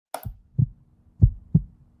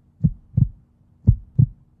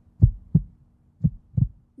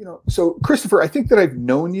So Christopher, I think that I've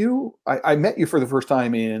known you. I met you for the first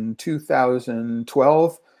time in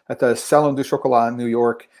 2012 at the Salon du Chocolat in New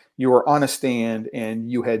York. You were on a stand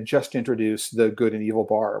and you had just introduced the Good and Evil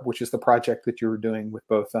Bar, which is the project that you were doing with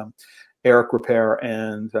both Eric Ripert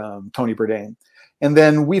and Tony Bourdain. And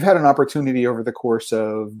then we've had an opportunity over the course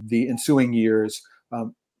of the ensuing years.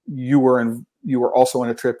 You were also on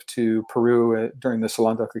a trip to Peru during the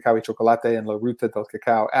Salon del Cacao y Chocolate and La Ruta del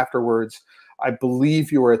Cacao afterwards. I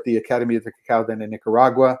believe you were at the Academy of the Cacao then in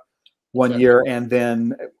Nicaragua one year. And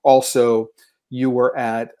then also you were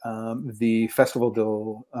at the Festival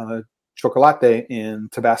del Chocolate in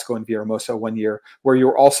Tabasco and Villahermosa one year, where you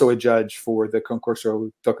were also a judge for the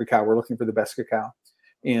Concurso del Cacao. We're looking for the best cacao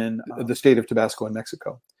in the state of Tabasco in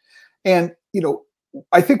Mexico. And,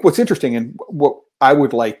 I think what's interesting and what I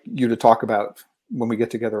would like you to talk about when we get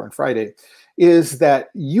together on Friday is that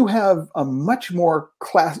you have a much more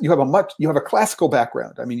you have a classical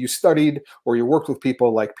background. I mean, you studied or you worked with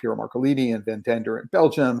people like Piero Marcolini and Van Dender in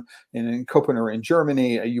Belgium and in Kopener in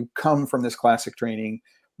Germany. You come from this classic training.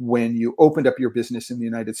 When you opened up your business in the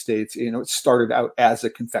United States, it started out as a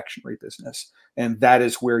confectionery business, and that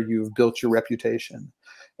is where you've built your reputation.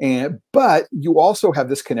 But you also have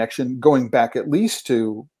this connection going back at least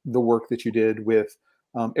to the work that you did with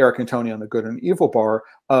Eric and Tony on the Good and Evil Bar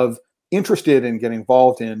of interested in getting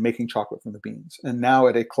involved in making chocolate from the beans. And now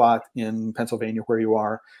at Éclat in Pennsylvania, where you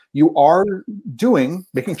are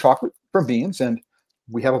making chocolate from beans. And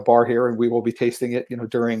we have a bar here and we will be tasting it,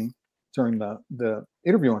 during the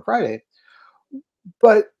interview on Friday.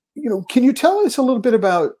 But, can you tell us a little bit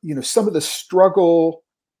about, some of the struggle,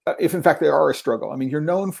 if in fact they are a struggle? I mean, you're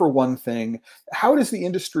known for one thing. How does the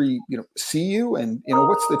industry, see you? And,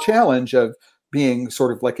 what's the challenge of being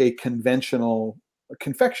sort of like a conventional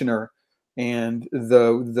confectioner and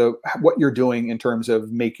what you're doing in terms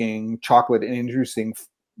of making chocolate and introducing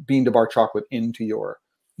bean to bar chocolate into your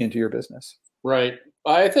business? Right.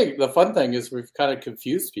 I think the fun thing is we've kind of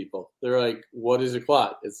confused people. They're like, what is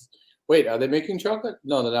Éclat? Wait, are they making chocolate?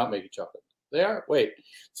 No, they're not making chocolate. They are? Wait.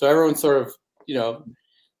 So everyone's sort of,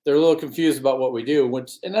 they're a little confused about what we do,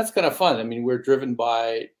 and that's kind of fun. I mean, we're driven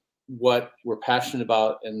by what we're passionate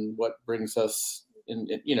about and what brings us,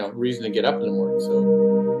 reason to get up in the morning. So.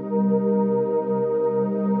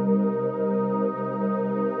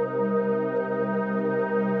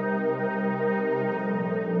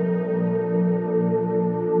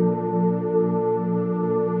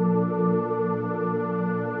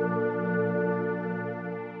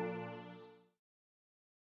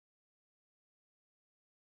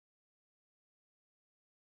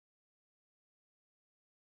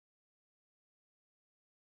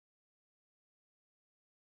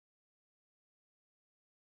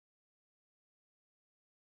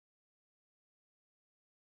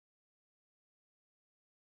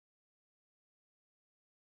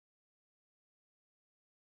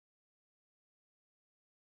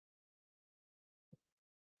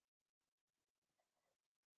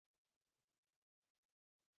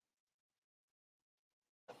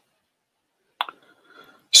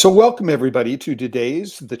 So welcome everybody to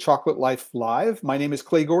today's The Chocolate Life Live. My name is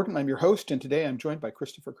Clay Gordon. I'm your host, and today I'm joined by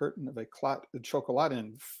Christopher Curtin of Éclat Chocolat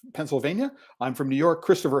in Pennsylvania. I'm from New York.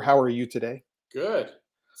 Christopher, how are you today? Good.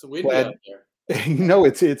 It's windy out there.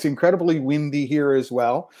 It's incredibly windy here as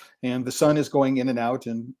well, and the sun is going in and out,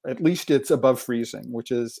 and at least it's above freezing,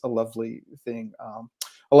 which is a lovely thing.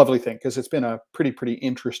 Because it's been a pretty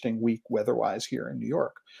interesting week weather-wise here in New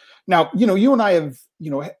York. Now, you and I have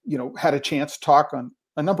had a chance to talk on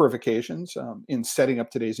a number of occasions in setting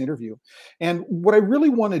up today's interview. And what I really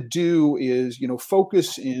want to do is,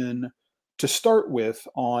 focus in to start with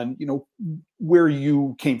on, where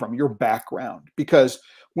you came from, your background. Because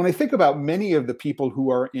when I think about many of the people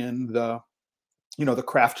who are in the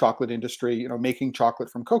craft chocolate industry, making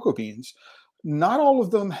chocolate from cocoa beans, not all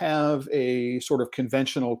of them have a sort of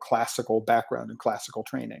conventional classical background and classical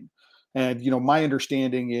training. And, my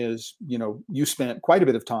understanding is, you spent quite a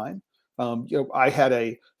bit of time. I had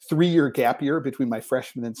a 3-year gap year between my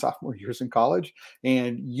freshman and sophomore years in college,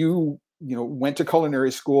 and you went to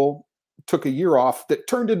culinary school, took a year off that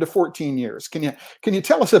turned into 14 years. Can you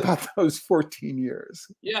tell us about those 14 years?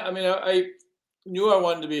 Yeah, I mean, I knew I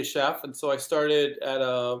wanted to be a chef, and so I started at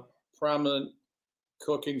a prominent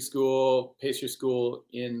cooking school, pastry school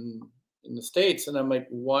in the States, and I'm like,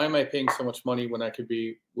 why am I paying so much money when I could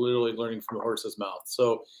be literally learning from the horse's mouth?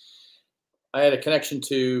 So I had a connection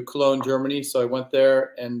to Cologne, Germany, so I went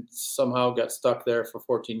there and somehow got stuck there for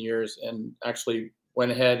 14 years and actually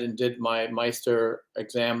went ahead and did my Meister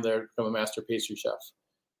exam there to become a master pastry chef,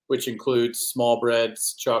 which includes small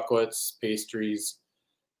breads, chocolates, pastries,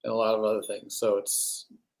 and a lot of other things. So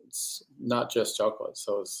it's not just chocolate.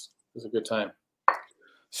 So it was a good time.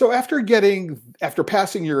 So after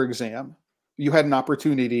passing your exam, you had an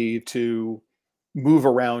opportunity to move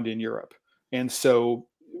around in Europe. And so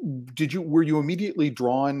were you immediately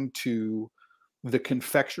drawn to the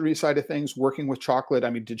confectionery side of things, working with chocolate? I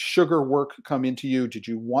mean, did sugar work come into you? Did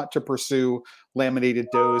you want to pursue laminated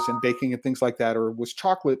doughs and baking and things like that? Or was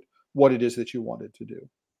chocolate what it is that you wanted to do?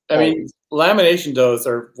 I mean, Always. lamination doughs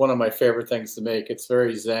are one of my favorite things to make. It's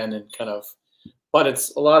very zen and kind of, but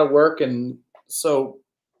it's a lot of work. And so,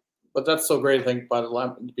 but that's so great, I think,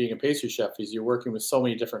 about being a pastry chef is you're working with so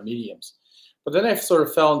many different mediums. But then I sort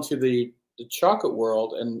of fell into the chocolate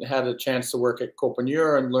world and had a chance to work at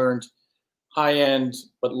Copenhagen and learned high-end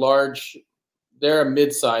but large. They're a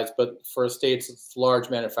mid-size, but for estates, it's large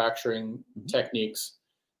manufacturing techniques,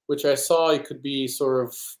 which I saw it could be sort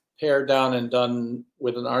of pared down and done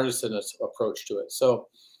with an artisan approach to it. So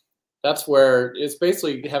that's where it's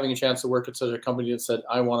basically having a chance to work at such a company that said,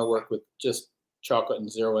 I want to work with just chocolate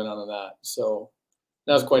and zero in on that. So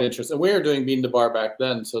that was quite interesting. We were doing bean to bar back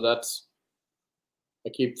then. So that's, I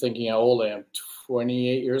keep thinking how old I am,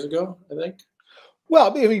 28 years ago, I think.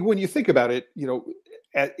 Well, I mean, when you think about it,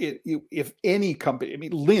 if any company, I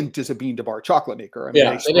mean, Lindt is a bean to bar chocolate maker. I mean,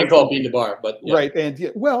 yeah, they didn't call it bean to bar, but yeah. Right.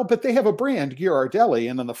 And well, but they have a brand, Ghirardelli,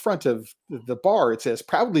 and on the front of the bar, it says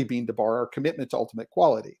proudly bean to bar, our commitment to ultimate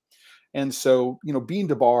quality. And so, bean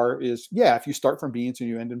to bar is, if you start from beans and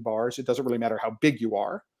you end in bars, it doesn't really matter how big you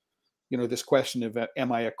are. This question of,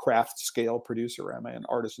 am I a craft scale producer? Am I an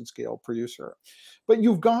artisan scale producer? But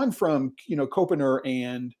you've gone from, Copenhagen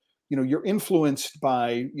and, you're influenced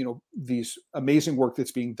by, these amazing work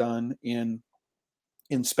that's being done in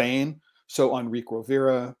Spain. So Enrique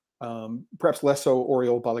Rovira, perhaps less so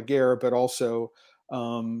Oriol Balaguer, but also,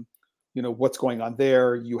 what's going on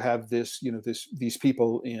there. You have these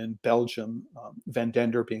people in Belgium, Van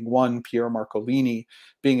Dender being one, Pier Marcolini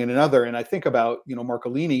being another. And I think about,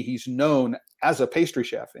 Marcolini, he's known as a pastry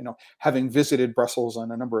chef, having visited Brussels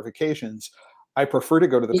on a number of occasions. I prefer to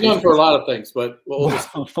go to the He's known for a lot of things, but well,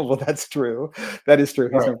 that's true. That is true.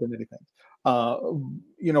 He's known for many things.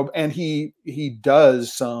 And he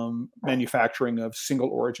does some manufacturing of single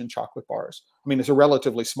origin chocolate bars. I mean, it's a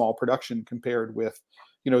relatively small production compared with,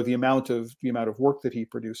 the amount of work that he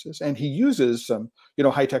produces, and he uses some,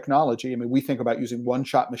 high technology. I mean, we think about using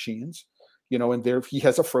one-shot machines, and there he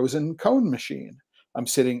has a frozen cone machine. I'm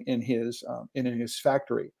sitting in his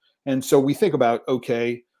factory, and so we think about,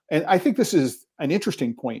 okay, and I think this is an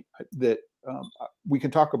interesting point that we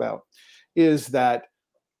can talk about, is that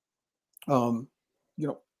when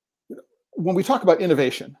we talk about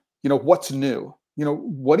innovation, what's new?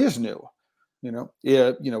 What is new?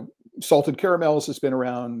 Salted caramels has been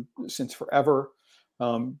around since forever.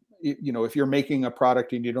 If you're making a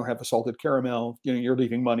product and you don't have a salted caramel, you're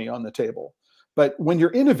leaving money on the table. But when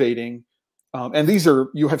you're innovating, and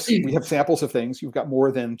we have samples of things. You've got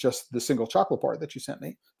more than just the single chocolate bar that you sent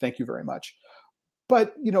me. Thank you very much.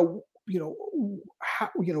 But you've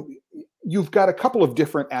got a couple of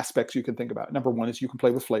different aspects you can think about. Number one is you can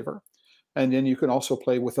play with flavor, and then you can also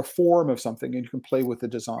play with the form of something, and you can play with the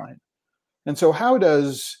design. And so how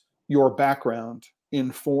does your background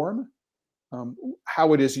inform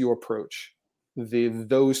how it is you approach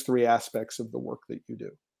those three aspects of the work that you do?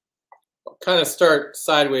 I'll kind of start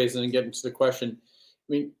sideways and then get into the question. I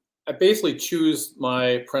mean, I basically choose my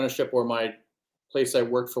apprenticeship or my place I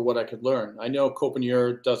worked for what I could learn. I know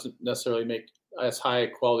Copenhagen doesn't necessarily make as high a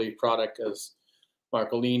quality product as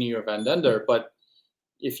Marcolini or Van Dender, but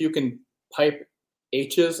if you can pipe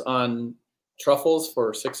H's on truffles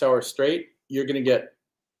for 6 hours straight, you're going to get,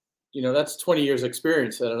 that's 20 years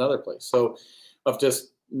experience at another place. So of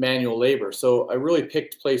just manual labor. So I really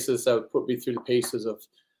picked places that would put me through the paces of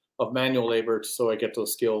manual labor so I get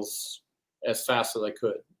those skills as fast as I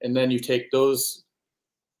could. And then you take those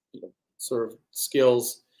sort of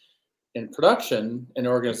skills in production and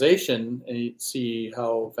organization, and you see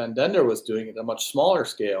how Van Dender was doing it at a much smaller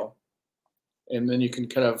scale. And then you can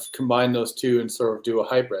kind of combine those two and sort of do a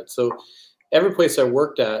hybrid. So every place I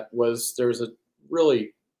worked at there was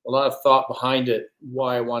a lot of thought behind it,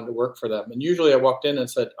 why I wanted to work for them. And usually I walked in and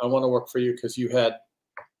said, I want to work for you because you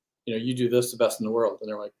do this the best in the world. And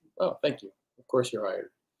they're like, oh, thank you. Of course you're hired.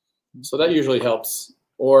 So that usually helps.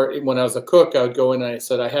 Or when I was a cook, I would go in and I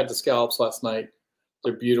said, I had the scallops last night.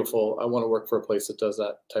 They're beautiful. I want to work for a place that does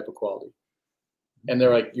that type of quality. And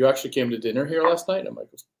they're like, you actually came to dinner here last night? I'm like,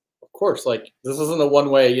 of course. Like, this isn't a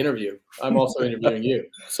one-way interview. I'm also interviewing you.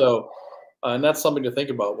 So, and that's something to think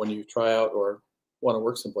about when you try out or want to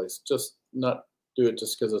work someplace. Just not do it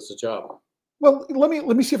just because it's a job. Well, let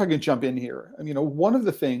me see if I can jump in here. I mean, one of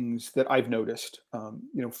the things that I've noticed,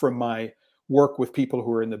 from my work with people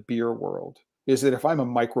who are in the beer world, is that if I'm a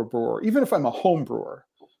microbrewer, even if I'm a home brewer,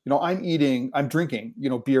 I'm drinking,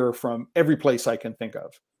 beer from every place I can think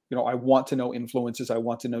of. I want to know influences, I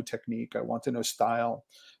want to know technique, I want to know style,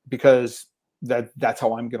 because that's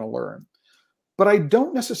how I'm going to learn. But I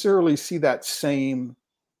don't necessarily see that same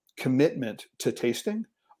commitment to tasting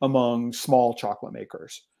among small chocolate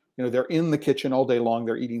makers. They're in the kitchen all day long,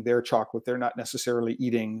 they're eating their chocolate, they're not necessarily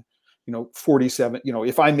eating 47,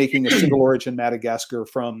 if I'm making a single origin Madagascar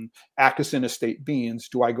from Akasin Estate beans,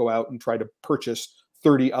 do I go out and try to purchase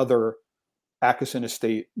 30 other Akasin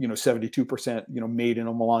Estate 72% made in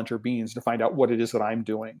a Melanger beans to find out what it is that I'm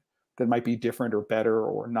doing that might be different or better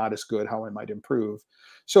or not as good, how I might improve?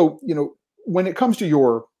 So when it comes to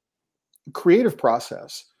your creative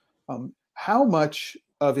process, how much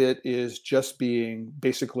of it is just being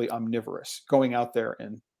basically omnivorous, going out there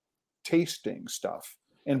and tasting stuff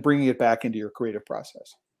and bringing it back into your creative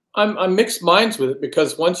process? I'm mixed minds with it,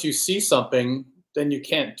 because once you see something, then you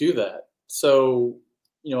can't do that. So,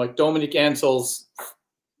 like Dominique Ansel's,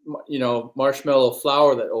 marshmallow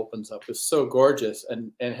flower that opens up is so gorgeous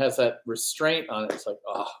and has that restraint on it. It's like,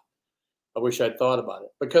 oh, I wish I'd thought about it,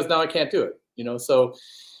 because now I can't do it. So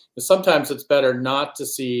sometimes it's better not to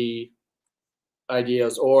see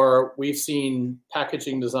ideas, or we've seen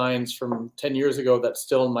packaging designs from 10 years ago that's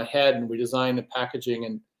still in my head, and we design the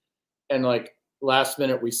packaging, and like last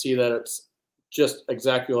minute we see that it's just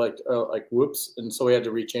exactly like whoops, and so we had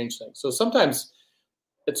to rechange things. So sometimes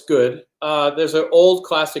it's good. There's an old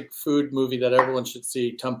classic food movie that everyone should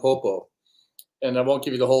see, Tampopo, and I won't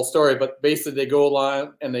give you the whole story, but basically they go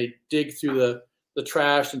along and they dig through the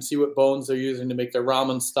trash and see what bones they're using to make their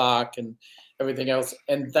ramen stock and everything else.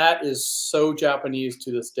 And that is so Japanese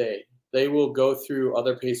to this day. They will go through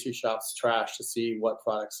other pastry shops' trash to see what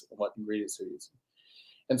products and what ingredients they're using.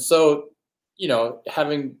 And so,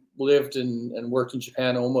 having lived and worked in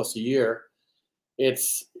Japan almost a year,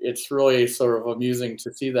 it's really sort of amusing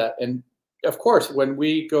to see that. And of course, when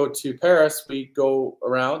we go to Paris, we go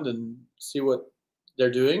around and see what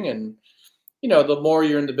they're doing. And the more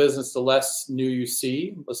you're in the business, the less new you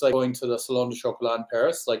see. It's like going to the Salon du Chocolat in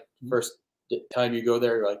Paris. Like, first time you go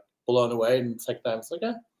there, you're like blown away, and the second time it's like,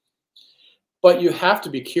 yeah. But you have to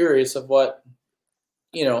be curious of what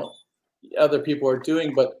other people are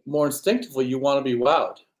doing, but more instinctively, you want to be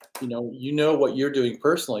wowed. What you're doing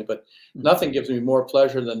personally, but nothing gives me more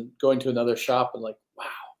pleasure than going to another shop and like, wow,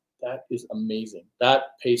 that is amazing.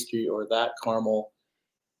 That pastry or that caramel.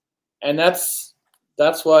 And that's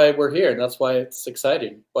why we're here, and that's why it's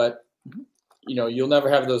exciting. But you'll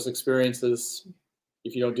never have those experiences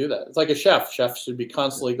if you don't do that. It's like a chef. Chefs should be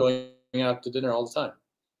constantly going out to dinner all the time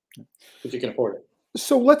if you can afford it.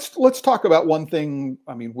 So let's talk about one thing,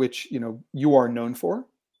 which you are known for,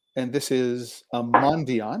 and this is a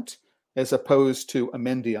mendiant as opposed to a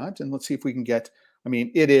mendiant. And let's see if we can get.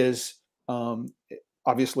 It is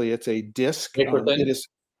obviously it's a disc. Paper thin? It is.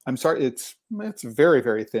 I'm sorry, it's very,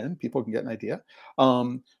 very thin. People can get an idea.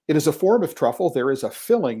 It is a form of truffle. There is a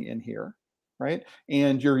filling in here, right?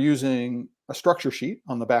 And you're using a structure sheet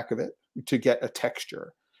on the back of it to get a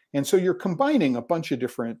texture. And so you're combining a bunch of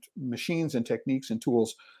different machines and techniques and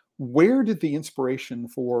tools. Where did the inspiration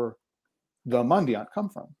for the mendiant come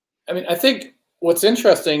from? I think what's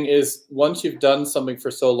interesting is once you've done something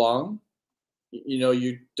for so long,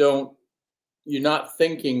 you're not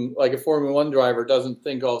thinking like a Formula One driver doesn't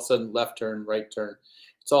think all of a sudden left turn, right turn.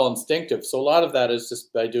 It's all instinctive. So a lot of that is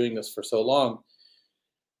just by doing this for so long.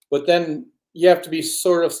 But then you have to be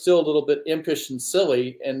sort of still a little bit impish and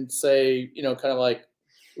silly and say, kind of like,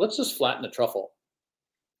 let's just flatten the truffle.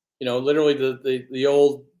 Literally the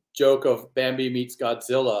old joke of Bambi meets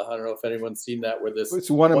Godzilla. I don't know if anyone's seen that, where this.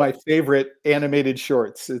 It's one of my favorite animated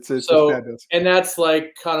shorts. It's so fabulous. And that's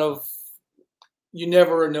like kind of, you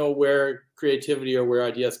never know where creativity or where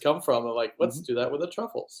ideas come from. And like, let's do that with a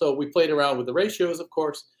truffle. So we played around with the ratios, of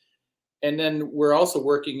course. And then we're also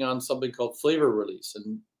working on something called flavor release.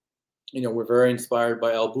 And, we're very inspired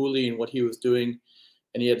by Al Bouli and what he was doing.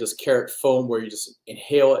 And he had this carrot foam where you just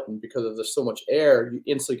inhale it. And because there's so much air, you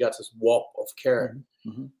instantly got this whoop of carrot.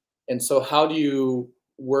 And so how do you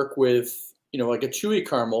work with, like a chewy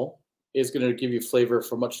caramel is going to give you flavor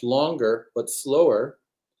for much longer, but slower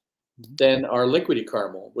than our liquidy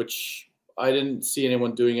caramel, which I didn't see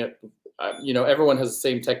anyone doing it. Everyone has the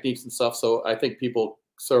same techniques and stuff. So I think people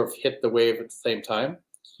sort of hit the wave at the same time.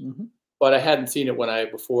 But I hadn't seen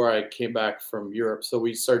it before I came back from Europe. So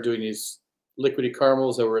we started doing these liquidy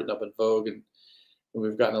caramels that were written up in Vogue, and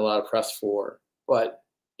we've gotten a lot of press for. But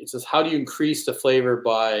it's just, how do you increase the flavor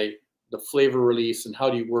by the flavor release and how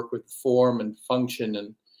do you work with form and function,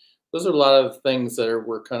 and those are a lot of things that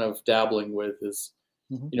we're kind of dabbling with. Is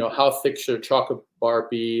how thick should a chocolate bar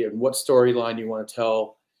be, and what storyline you want to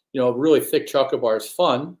tell. A really thick chocolate bar is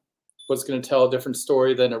fun, but it's going to tell a different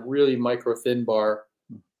story than a really micro thin bar.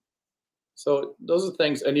 So those are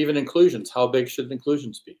things, and even inclusions. How big should the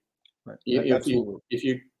inclusions be? Right. If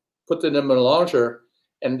you put them in a launcher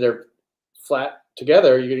and they're flat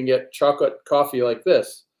together, you're going to get chocolate coffee like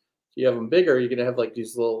this. If you have them bigger, you're going to have like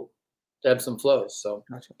these little ebbs and flows. So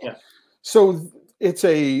gotcha. Yeah. So this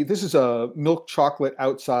is a milk chocolate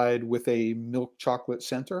outside with a milk chocolate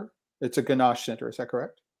center. It's a ganache center. Is that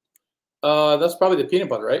correct? That's probably the peanut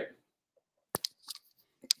butter, right?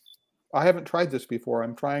 I haven't tried this before.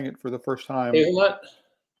 I'm trying it for the first time. Hazelnut.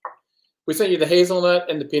 We sent you the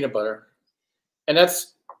hazelnut and the peanut butter, and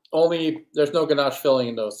that's only, there's no ganache filling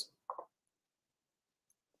in those.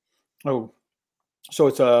 Oh, so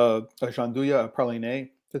it's a gianduja, a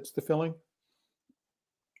praline. That's the filling.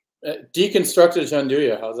 Deconstructed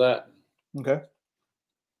gianduja. How's that? Okay.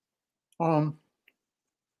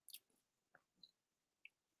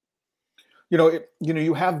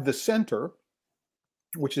 You have the center,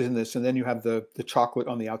 which is in this, and then you have the chocolate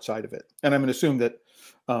on the outside of it. And I'm going to assume that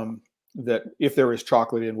that if there is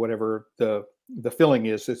chocolate in whatever the filling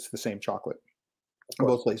is, it's the same chocolate in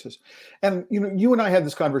both places. And you and I had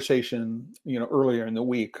this conversation earlier in the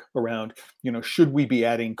week around should we be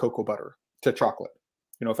adding cocoa butter to chocolate?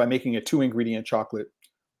 If I'm making a 2-ingredient chocolate,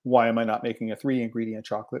 why am I not making a 3-ingredient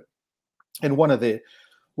chocolate? And one of the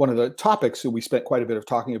topics that we spent quite a bit of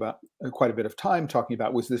time talking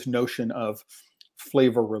about was this notion of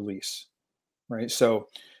flavor release, right? So,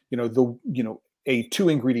 a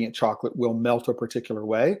 2-ingredient chocolate will melt a particular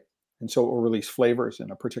way, and so it will release flavors in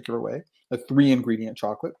a particular way. A 3-ingredient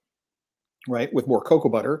chocolate, right, with more cocoa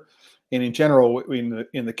butter, and in general, in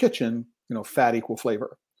the kitchen, fat equal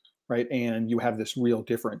flavor, right? And you have this real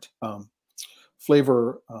different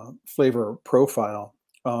flavor profile.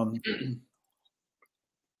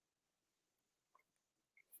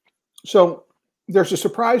 So there's a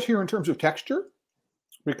surprise here in terms of texture,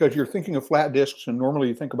 because you're thinking of flat discs, and normally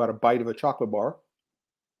you think about a bite of a chocolate bar.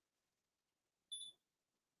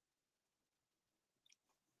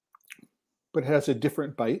 But it has a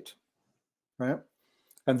different bite, right?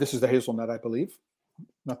 And this is the hazelnut, I believe,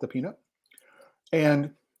 not the peanut.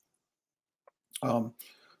 And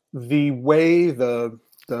the way the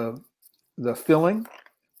filling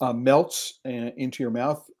melts into your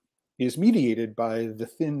mouth is mediated by the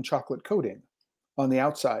thin chocolate coating on the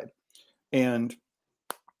outside. And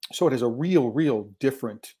so it has a real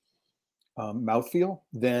different mouthfeel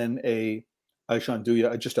than a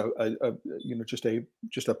gianduja, just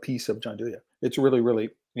a piece of gianduja. It's really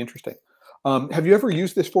interesting. Have you ever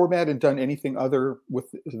used this format and done anything other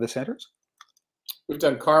with the centers? We've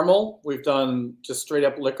done caramel. We've done just straight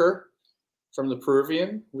up liquor from the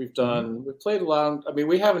Peruvian. We've played around. I mean,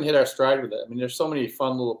 we haven't hit our stride with it. I mean, there's so many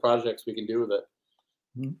fun little projects we can do with it.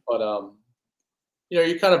 But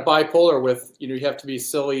you're kind of bipolar with, you have to be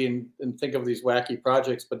silly and think of these wacky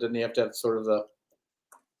projects, but then you have to have sort of the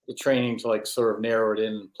training to like sort of narrow it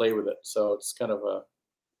in and play with it. So it's kind of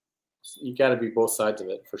you got to be both sides of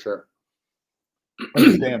it for sure.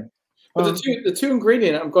 Understand. But the two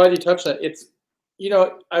ingredient, I'm glad you touched on it. It's,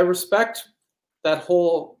 I respect that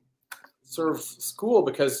whole sort of school,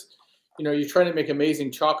 because, you're trying to make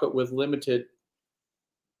amazing chocolate with limited,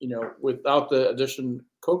 without the addition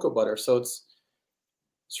cocoa butter. So it's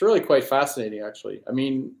really quite fascinating, actually. I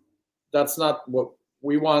mean, that's not what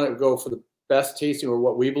we want to go for, the best tasting, or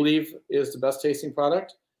what we believe is the best tasting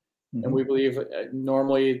product. And we believe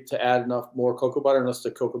normally to add enough more cocoa butter, unless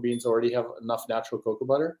the cocoa beans already have enough natural cocoa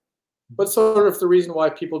butter. But sort of the reason why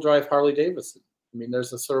people drive Harley Davidson. I mean,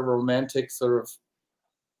 there's a sort of romantic sort of,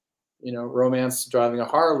 romance to driving a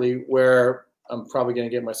Harley, where I'm probably going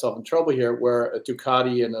to get myself in trouble here, where a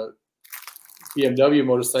Ducati and a BMW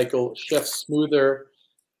motorcycle shifts smoother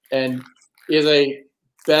and is a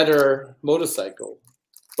better motorcycle.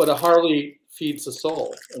 But a Harley feeds the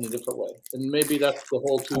soul in a different way. And maybe that's the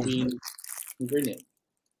whole 2-bean ingredient.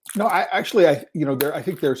 No, I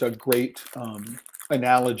think there's a great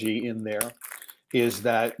analogy in there, is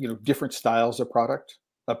that different styles of product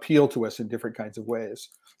appeal to us in different kinds of ways.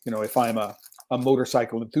 If I'm a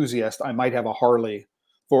motorcycle enthusiast, I might have a Harley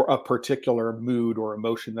for a particular mood or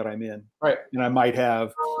emotion that I'm in, right? And I might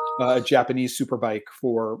have a Japanese superbike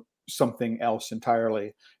for something else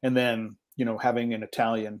entirely, and then having an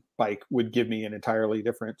Italian bike would give me an entirely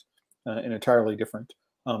different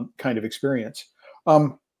kind of experience.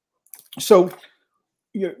 So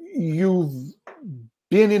you've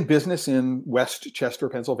been in business in West Chester,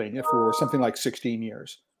 Pennsylvania for something like 16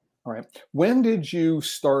 years. All right. When did you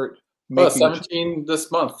start Well, making? 17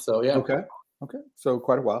 this month, so yeah. Okay. Okay. So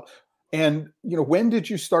quite a while. And when did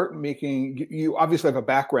you start making? You obviously have a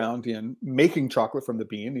background in making chocolate from the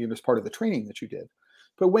bean, as part of the training that you did.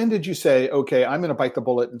 But when did you say, okay, I'm going to bite the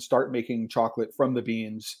bullet and start making chocolate from the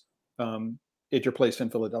beans at your place in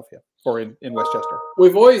Philadelphia or in Westchester?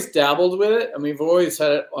 We've always dabbled with it, and we've always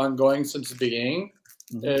had it ongoing since the beginning.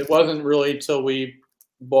 Mhm. It wasn't really till we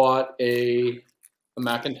bought a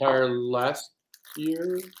McIntyre last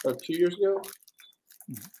year or 2 years ago.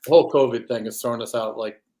 The whole COVID thing has thrown us out.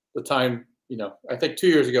 Like the time, I think 2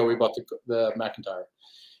 years ago we bought the McIntyre,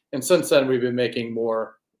 and since then we've been making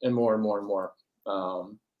more and more and more and more.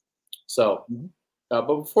 But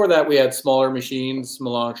before that, we had smaller machines,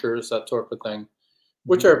 melangers, that sort of thing,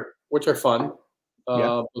 which are fun.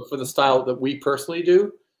 Yeah. But for the style that we personally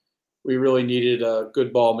do, we really needed a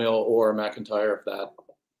good ball mill or a McIntyre of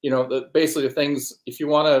that. Basically the things, if you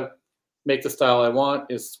want to make the style I want,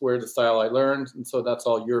 is where the style I learned, and so that's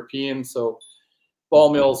all European. So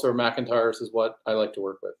ball mills or McIntyres is what I like to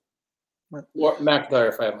work with. Right. Or McIntyre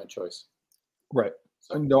if I have my choice. Right.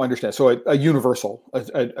 No, I understand. So a universal,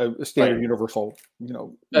 a standard Right. universal,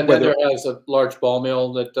 And then there has a large ball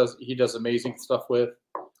mill that he does amazing stuff with.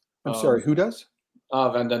 I'm sorry, who does?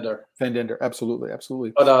 Van Dender. Van Dender, absolutely,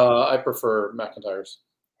 absolutely. But I prefer McIntyres.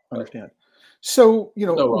 Understand. So,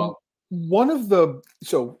 No wrong. one of the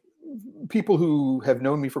people who have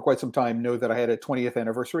known me for quite some time know that I had a 20th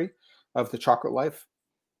anniversary of the Chocolate Life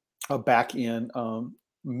back in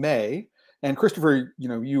May. And Christopher,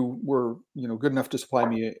 you were, good enough to supply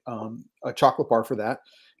me a chocolate bar for that.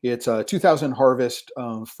 It's a 2000 harvest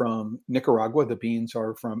from Nicaragua. The beans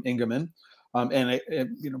are from Ingaman. And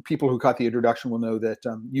people who caught the introduction will know that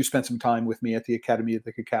you spent some time with me at the Academy of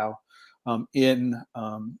the Cacao in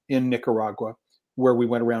Nicaragua, where we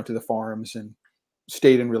went around to the farms and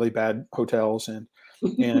stayed in really bad hotels and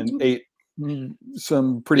ate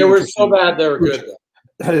some pretty. They were so bad they were good.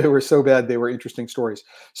 They were so bad they were interesting stories.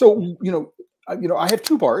 So I have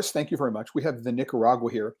two bars. Thank you very much. We have the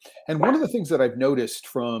Nicaragua here, and one of the things that I've noticed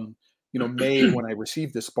from May when I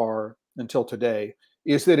received this bar until today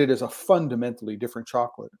is that it is a fundamentally different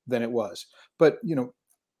chocolate than it was. But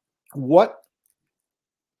what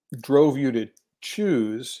drove you to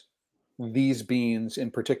choose these beans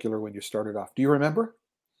in particular when you started off? Do you remember?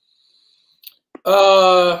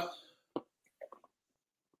 They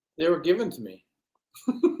were given to me.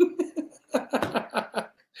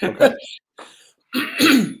 Okay.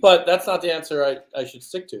 But that's not the answer I should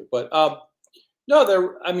stick to. But no,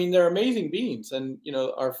 they're amazing beans, and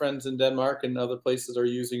our friends in Denmark and other places are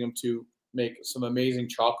using them to make some amazing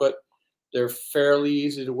chocolate. They're fairly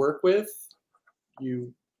easy to work with.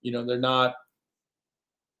 They're not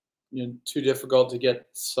too difficult to get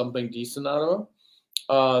something decent out of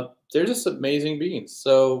them. They're just amazing beans.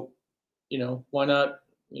 So why not?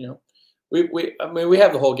 We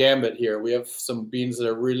have the whole gambit here. We have some beans that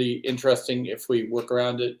are really interesting if we work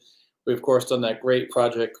around it. We've, of course, done that great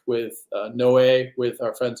project with Noe, with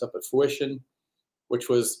our friends up at Fruition, which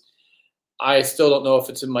was, I still don't know if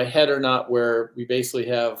it's in my head or not, where we basically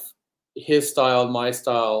have his style and my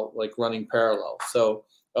style like running parallel. So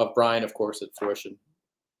Brian, of course, at Fruition.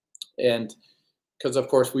 And because, of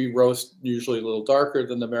course, we roast usually a little darker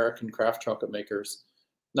than the American craft chocolate makers.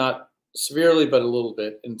 Not severely, but a little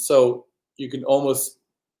bit. And so you can almost,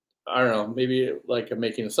 I don't know, maybe like I'm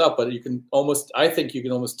making this up, but I think you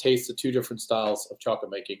can almost taste the two different styles of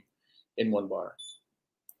chocolate making in one bar.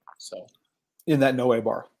 So in that Noe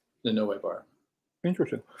bar. The Noe bar.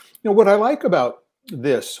 Interesting. What I like about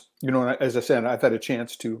this, as I said, I've had a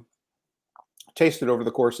chance to taste it over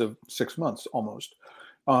the course of 6 months almost,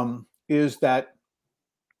 is that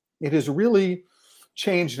it has really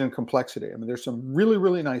changed in complexity. I mean, there's some really,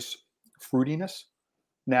 really nice fruitiness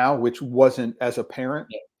now, which wasn't as apparent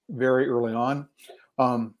very early on.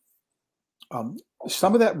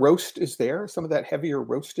 Some of that roast is there. Some of that heavier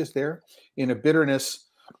roast is there in a bitterness,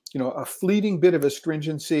 a fleeting bit of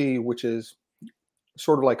astringency, which is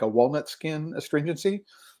sort of like a walnut skin astringency.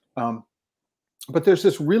 But there's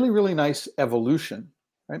this really, really nice evolution,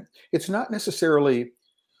 right? It's not necessarily,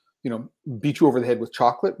 beat you over the head with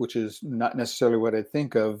chocolate, which is not necessarily what I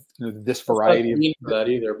think of, this variety. Not the bean for that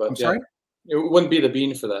either, but I'm sorry? It wouldn't be the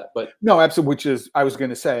bean for that, but no, absolutely. Which is, I was going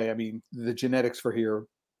to say, I mean, the genetics for here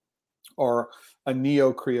are a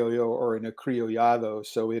Neo Criollo or an Acriollado.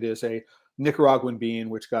 So it is a Nicaraguan bean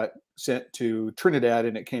which got sent to Trinidad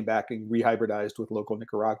and it came back and rehybridized with local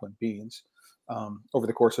Nicaraguan beans over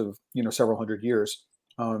the course of several hundred years.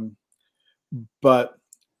 But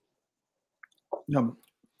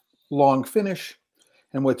long finish.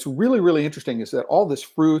 And what's really, really interesting is that all this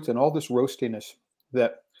fruit and all this roastiness,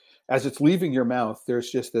 that as it's leaving your mouth,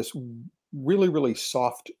 there's just this really, really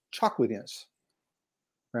soft chocolatiness,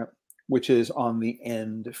 right? Which is on the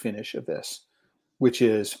end finish of this, which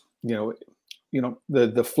is,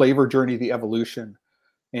 the flavor journey, the evolution.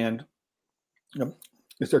 And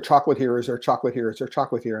is there chocolate here? Is there chocolate here? Is there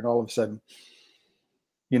chocolate here? And all of a sudden,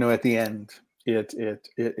 at the end,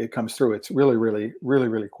 it comes through. It's really, really, really,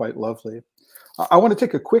 really quite lovely. I want to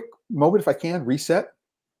take a quick moment, if I can, reset.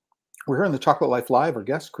 We're here on the Chocolate Life Live. Our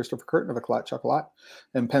guest, Christopher Curtin of Éclat Chocolat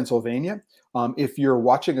in Pennsylvania. If you're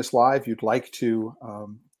watching us live, you'd like to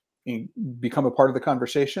become a part of the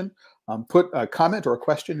conversation, put a comment or a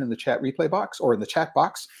question in the chat replay box or in the chat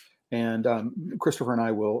box, and Christopher and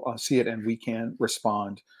I will see it and we can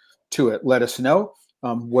respond to it. Let us know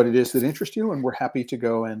what it is that interests you, and we're happy to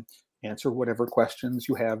go and answer whatever questions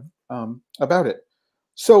you have about it.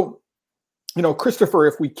 So, Christopher,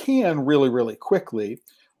 if we can really, really quickly,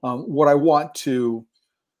 what I want to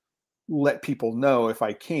let people know, if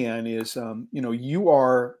I can, is, you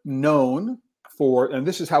are known for, and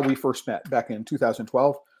this is how we first met back in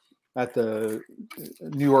 2012 at the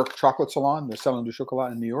New York Chocolate Salon, the Salon du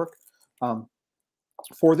Chocolat in New York,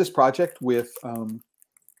 for this project with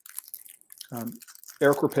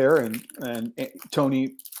Eric Ripert and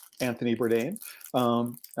Tony Anthony Bourdain.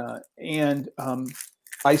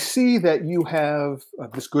 I see that you have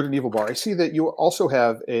this Good and Evil bar. I see that you also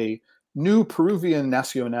have a new Peruvian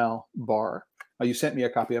Nacional bar. You sent me a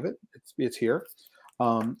copy of it. It's here.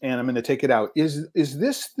 And I'm going to take it out. Is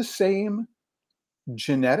this the same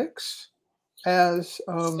genetics as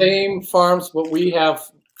same farms, but we have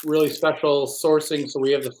really special sourcing. So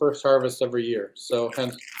we have the first harvest every year. So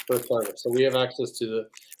hence first harvest. So we have access to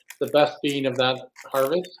the best bean of that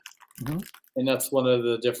harvest. Mm-hmm. And that's one of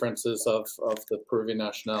the differences of the Peruvian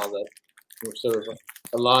Nacional, that we're sort of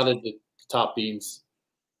allotted the top beans.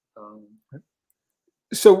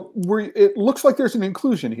 So it looks like there's an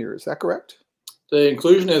inclusion here. Is that correct? The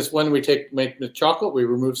inclusion is when we make the chocolate, we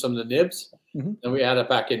remove some of the nibs, mm-hmm. and we add it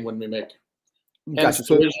back in when we make. Hence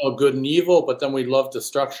the original Good and Evil, but then we love the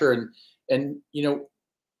structure. And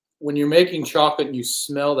when you're making chocolate and you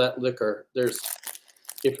smell that liquor,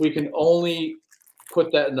 if we can only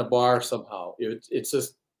put that in the bar somehow, it's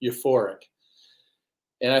just euphoric.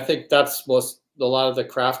 And I think that's a lot of the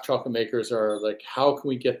craft chocolate makers are like, how can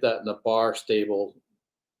we get that in the bar stable,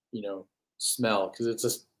 smell? Because it's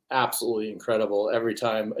just absolutely incredible every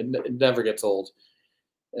time. It never gets old.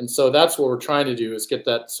 And so that's what we're trying to do, is get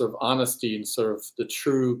that sort of honesty and sort of the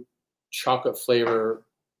true chocolate flavor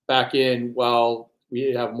back in while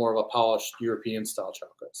we have more of a polished European style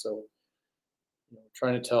chocolate. So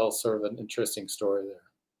trying to tell sort of an interesting story there.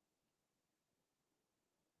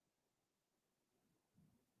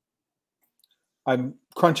 I'm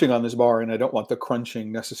crunching on this bar, and I don't want the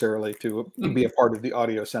crunching necessarily to be a part of the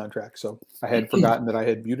audio soundtrack. So I had forgotten that I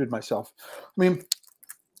had muted myself. I mean,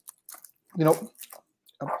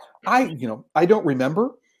 I don't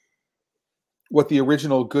remember what the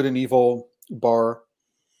original Good and Evil bar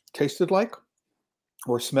tasted like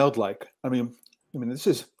or smelled like. I mean, this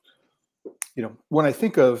is, when I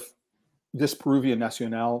think of this Peruvian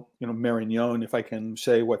Nacional, Marañón, if I can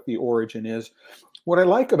say what the origin is, what I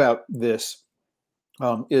like about this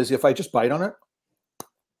is if I just bite on it,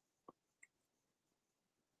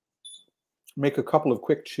 make a couple of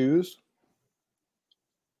quick chews,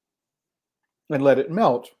 and let it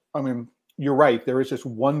melt. I mean, you're right. There is this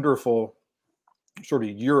wonderful sort of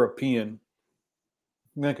European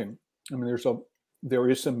thinking. I mean, there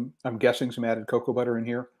is some, I'm guessing, some added cocoa butter in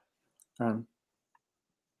here. I'm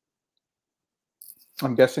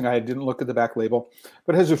guessing, I didn't look at the back label,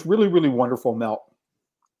 but it has this really, really wonderful melt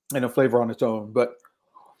and a flavor on its own. But,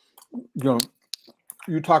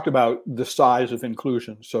 you talked about the size of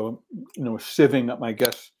inclusion. So, sieving up, I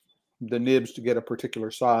guess, the nibs to get a particular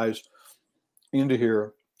size into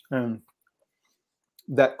here, and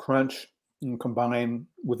that crunch combined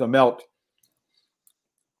with a melt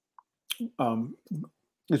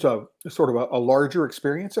is a sort of a larger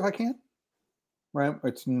experience, if I can. Right?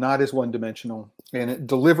 It's not as one-dimensional, and it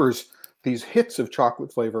delivers these hits of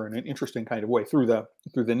chocolate flavor in an interesting kind of way through the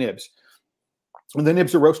nibs. And the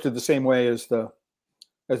nibs are roasted the same way as same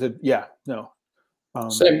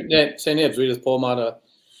nibs. We just pull them out of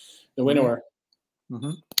the winnower.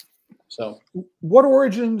 Mm-hmm. So, what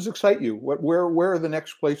origins excite you? Where are the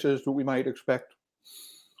next places that we might expect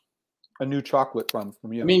a new chocolate from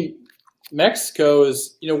you? I mean, Mexico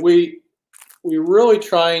is, we're really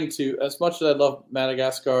trying to, as much as I love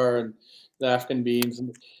Madagascar and the African beans,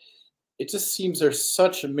 and it just seems there's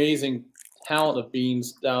such amazing talent of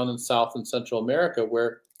beans down in South and Central America.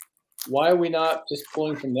 Why are we not just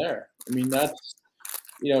pulling from there? I mean, that's,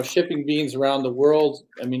 shipping beans around the world.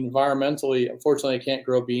 I mean, environmentally, unfortunately, I can't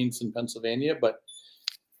grow beans in Pennsylvania, but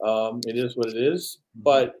it is what it is.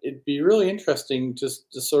 But it'd be really interesting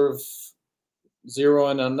just to sort of zero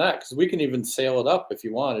in on that, because we can even sail it up if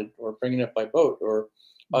you wanted, or bring it up by boat, or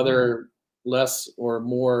other less or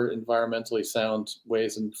more environmentally sound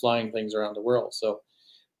ways in flying things around the world. So,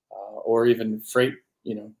 or even freight,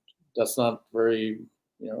 that's not very,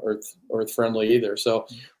 earth friendly either. So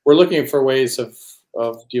we're looking for ways of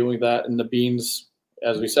doing that. And the beans,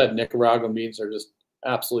 as we said, Nicaraguan beans are just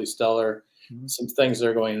absolutely stellar. Some things that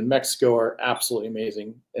are going in Mexico are absolutely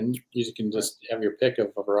amazing, and you can just have your pick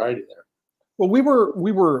of a variety there. Well, we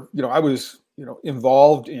were, I was,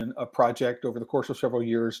 involved in a project over the course of several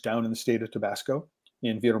years down in the state of Tabasco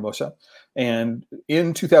in Villahermosa. And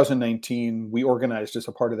in 2019, we organized as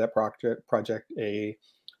a part of that project a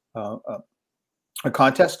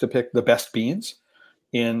contest to pick the best beans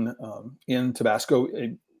in Tabasco.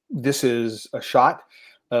 This is a shot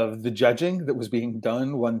of the judging that was being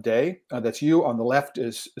done one day. That's you. On the left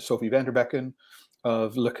is Sophie Vanderbecken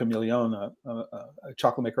of Le Chameleon, a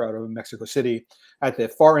chocolate maker out of Mexico City. At the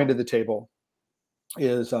far end of the table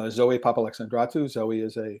is Zoe Papalexandratu. Zoe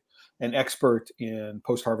is an expert in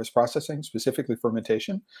post-harvest processing, specifically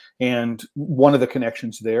fermentation. And one of the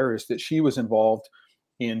connections there is that she was involved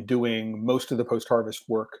in doing most of the post-harvest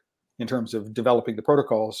work in terms of developing the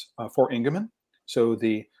protocols for Ingemann. So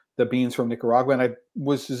the beans from Nicaragua. And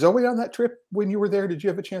was Zoe on that trip when you were there? Did you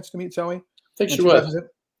have a chance to meet Zoe? I think she was.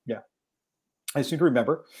 Yeah. I seem to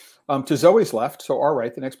remember. To Zoe's left, so our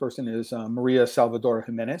right, the next person is Maria Salvador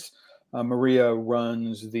Jimenez. Maria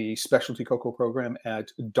runs the specialty cocoa program at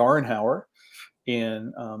Darnhauer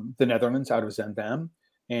in the Netherlands, out of Zandam.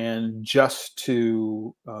 And just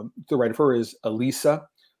to the right of her is Elisa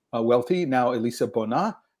Welty, now Elisa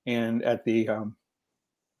Bonat. And at the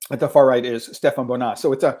far right is Stefan Bonat.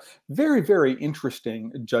 So it's a very, very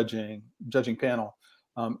interesting judging panel.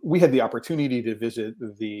 We had the opportunity to visit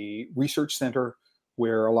the research center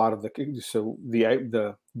where a lot of the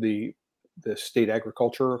state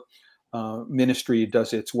agriculture ministry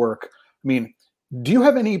does its work. I mean, do you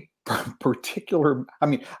have any particular? I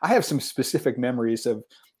mean, I have some specific memories of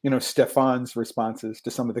Stefan's responses to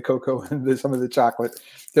some of the cocoa and some of the chocolate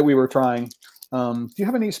that we were trying. Do you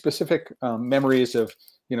have any specific memories of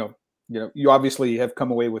you obviously have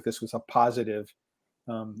come away with this with a positive.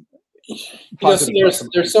 So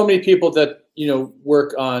there's so many people that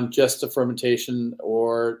work on just the fermentation,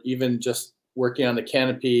 or even just working on the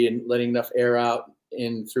canopy and letting enough air out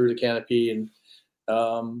in through the canopy,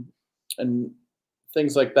 and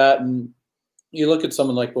things like that. And you look at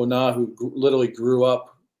someone like Bonat, who literally grew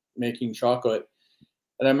up making chocolate.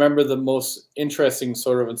 And I remember the most interesting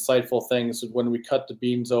sort of insightful things when we cut the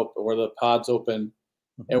beans open, or the pods open,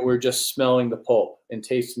 and we're just smelling the pulp and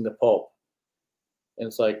tasting the pulp. And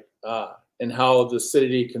it's like, and how the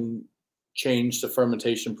acidity can change the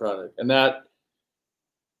fermentation product. And that,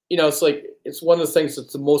 it's like, it's one of the things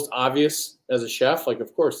that's the most obvious as a chef. Like,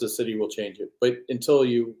 of course, the acidity will change it. But until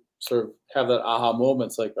you sort of have that aha moment,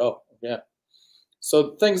 it's like, oh, yeah.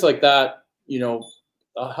 So things like that,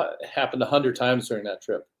 happened 100 times during that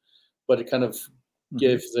trip. But it kind of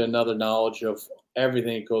gives another knowledge of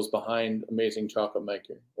everything that goes behind amazing chocolate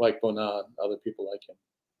maker like Bonat and other people like him.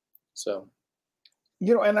 So,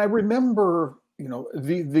 and I remember,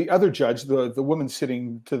 the other judge, the woman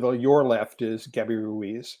sitting to your left is Gabby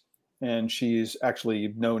Ruiz, and she's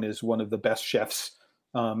actually known as one of the best chefs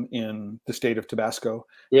in the state of Tabasco.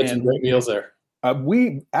 We had some great meals there.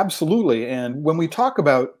 We absolutely, and when we talk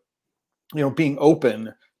about being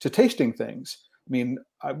open to tasting things, I mean,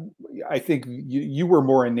 I think you were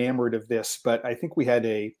more enamored of this, but I think we had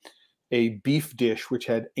a beef dish which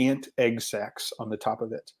had ant egg sacs on the top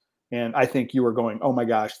of it. And I think you were going, oh my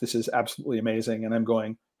gosh, this is absolutely amazing. And I'm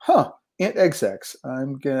going, ant egg sacs.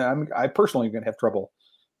 I personally am gonna have trouble,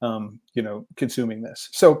 consuming this.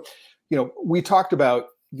 So, we talked about,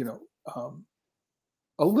 a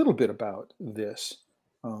little bit about this.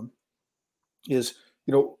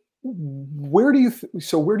 Where do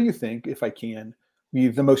you think, if I can,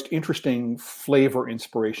 the most interesting flavor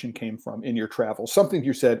inspiration came from in your travels? Something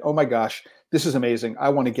you said, oh my gosh, this is amazing. I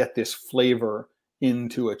want to get this flavor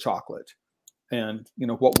into a chocolate. And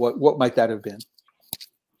what might that have been?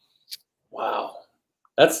 Wow,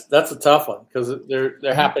 that's a tough one, because they're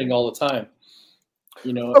happening all the time.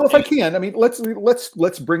 Well, if I can, I mean,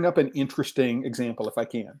 let's bring up an interesting example, if I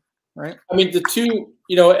can. Right. I mean, the two,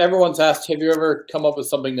 everyone's asked, have you ever come up with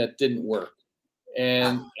something that didn't work?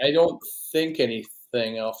 And I don't think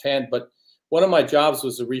anything offhand, but one of my jobs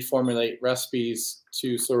was to reformulate recipes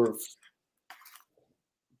to sort of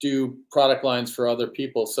do product lines for other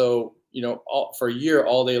people. So, you know, for a year,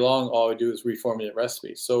 all day long, all I do is reformulate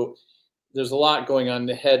recipes. So there's a lot going on in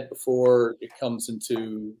the head before it comes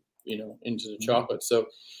into, you know, into the chocolate. So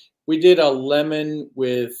we did a lemon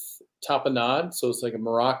with tapenade. So it's like a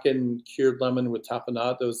Moroccan cured lemon with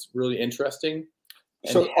tapenade. That was really interesting.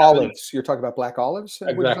 And So olives, you're talking about black olives?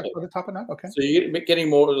 When you talk exactly. about the tapenade? Okay. So you're getting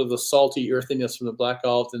more of the salty earthiness from the black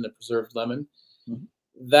olive than the preserved lemon. Mhm.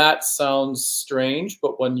 That sounds strange,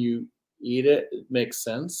 but when you eat it, it makes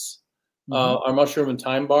sense. Mhm. Our mushroom and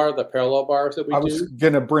thyme bar, the parallel bars that we I was do,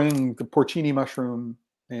 going to bring the porcini mushroom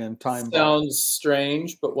and thyme bar. sounds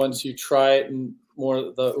strange, but once you try it and more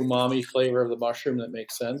the umami flavor of the mushroom, that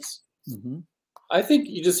makes sense. Mhm. I think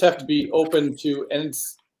you just have to be open to, and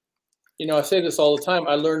it's, you know, I say this all the time.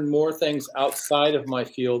 I learn more things outside of my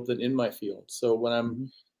field than in my field. So when I'm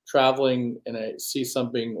Mhm. traveling and I see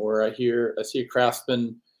something, or I see a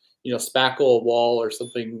craftsman, you know, spackle a wall or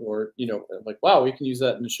something, or, you know, I'm like, wow, we can use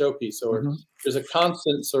that in a showpiece. Or Mhm. there's a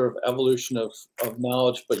constant sort of evolution of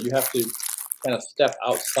knowledge, but you have to kind of step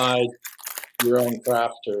outside your own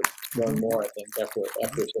craft to learn Mhm. more, I think, after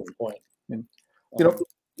a certain point. And, you know,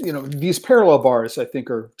 Um, these parallel bars, I think,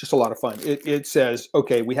 are just a lot of fun. It says,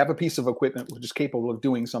 okay, we have a piece of equipment which is capable of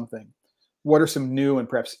doing something. What are some new and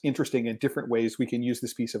perhaps interesting and different ways we can use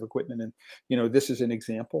this piece of equipment? And, this is an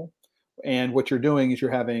example. And what you're doing is you're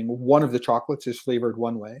having one of the chocolates is flavored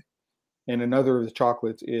one way, and another of the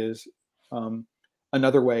chocolates is um,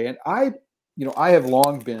 another way. And I have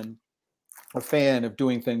long been a fan of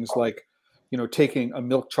doing things like, taking a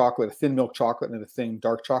milk chocolate, a thin milk chocolate, and a thin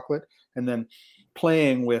dark chocolate, and then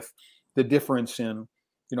playing with the difference in,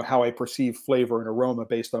 how I perceive flavor and aroma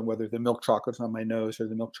based on whether the milk chocolate's on my nose or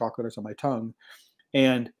the milk chocolate is on my tongue.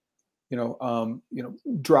 And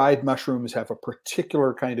dried mushrooms have a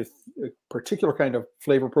particular kind of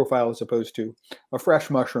flavor profile as opposed to a fresh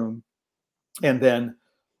mushroom, and then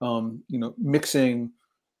mixing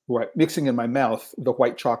in my mouth the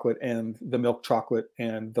white chocolate and the milk chocolate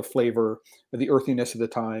and the flavor, the earthiness of the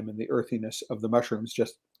thyme and the earthiness of the mushrooms.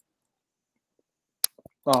 Just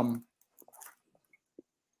um,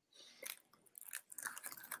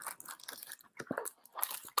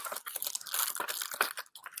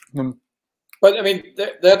 mm, But I mean,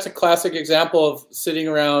 that's a classic example of sitting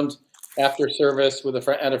around after service with a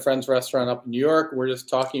friend at a friend's restaurant up in New York. We're just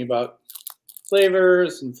talking about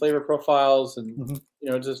flavors and flavor profiles, and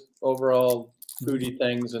mhm, just overall mhm, foodie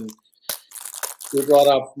things. And we brought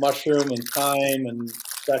up mushroom and thyme, and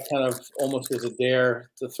that kind of almost was a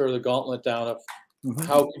dare to throw the gauntlet down of mhm,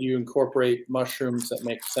 how could you incorporate mushrooms that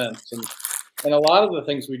make sense. And a lot of the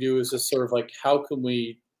things we do is just sort of like, how can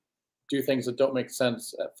we do things that don't make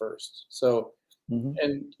sense at first? So, mhm.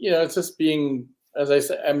 and it's just being, as I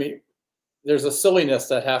said, I mean, there's a silliness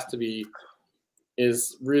that has to be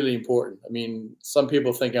is really important. I mean, some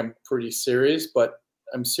people think I'm pretty serious, but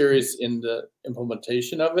I'm serious in the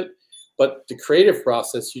implementation of it. But the creative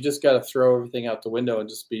process, you just got to throw everything out the window and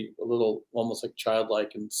just be a little, almost like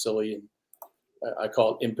childlike and silly, and I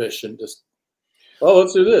call it impish, and just, oh,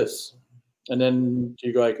 let's do this, and then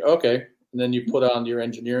you go like, okay, and then you put on your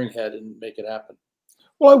engineering head and make it happen.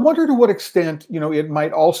 Well, I wonder to what extent, it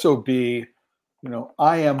might also be,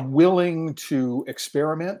 I am willing to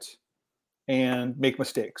experiment and make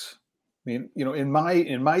mistakes. I mean, in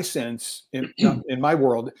my sense, in my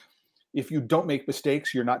world, if you don't make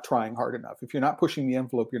mistakes, you're not trying hard enough. If you're not pushing the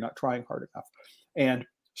envelope, you're not trying hard enough. And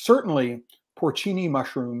certainly, porcini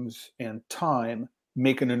mushrooms and thyme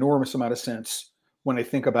make an enormous amount of sense when I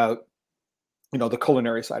think about, the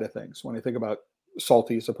culinary side of things. When I think about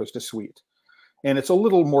salty as opposed to sweet, and it's a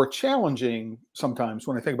little more challenging sometimes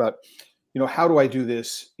when I think about, how do I do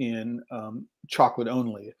this in chocolate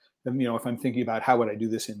only? And if I'm thinking about how would I do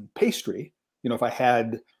this in pastry, if I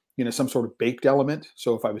had some sort of baked element.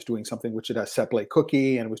 So if I was doing something which had a seple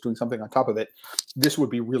cookie and was doing something on top of it, this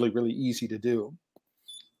would be really, really easy to do.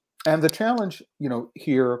 And the challenge,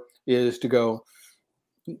 here is to go,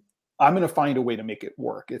 I'm going to find a way to make it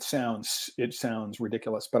work. It sounds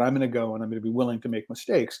ridiculous, but I'm going to go and I'm going to be willing to make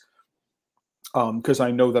mistakes because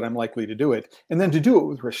I know that I'm likely to do it. And then to do it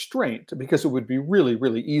with restraint, because it would be really,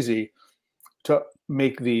 really easy to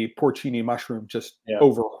make the porcini mushroom just Yeah.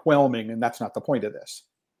 overwhelming. And that's not the point of this.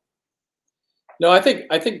 No, I think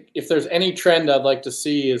if there's any trend I'd like to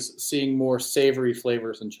see is seeing more savory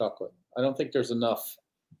flavors in chocolate. I don't think there's enough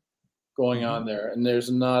going Mhm. on there, and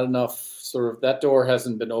there's not enough sort of, that door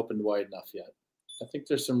hasn't been opened wide enough yet. I think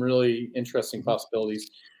there's some really interesting Mhm.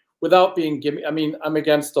 possibilities without being given. I mean, I'm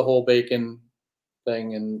against the whole bacon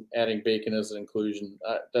thing and adding bacon as an inclusion.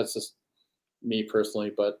 That's just me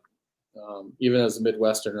personally, but even as a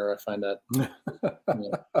Midwesterner, I find that.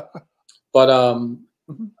 But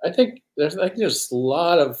I think there's a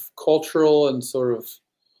lot of cultural and sort of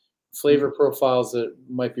flavor profiles that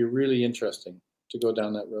might be really interesting to go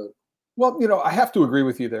down that road. Well, I have to agree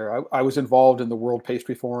with you there. I was involved in the World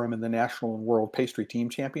Pastry Forum and the National and World Pastry Team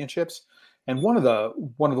Championships. And one of the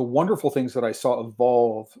wonderful things that I saw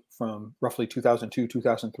evolve from roughly 2002,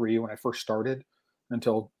 2003, when I first started,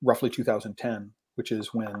 until roughly 2010, which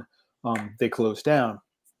is when they closed down,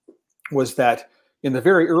 was that in the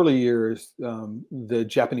very early years, the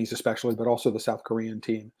Japanese especially, but also the South Korean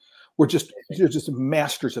team, were just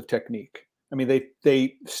masters of technique. I mean,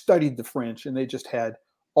 they studied the French and they just had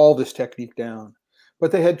all this technique down.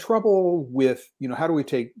 But they had trouble with, how do we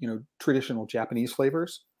take, traditional Japanese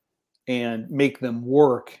flavors and make them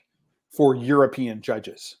work for European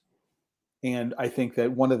judges? And I think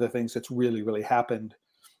that one of the things that's really, really happened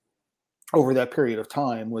over that period of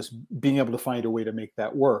time was being able to find a way to make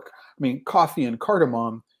that work. I mean, coffee and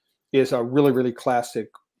cardamom is a really, really classic,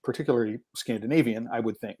 particularly Scandinavian, I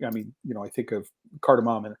would think. I mean, I think of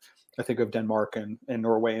cardamom and I think of Denmark and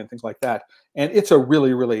Norway and things like that. And it's a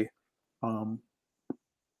really, really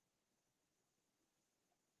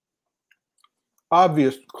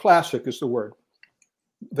obvious, classic is the word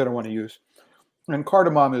that I want to use. And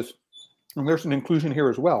cardamom is, and there's an inclusion here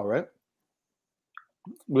as well, right?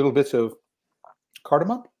 Little bits of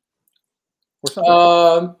cardamom or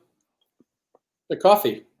something? The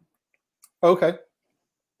coffee. Okay.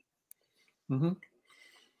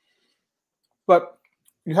 But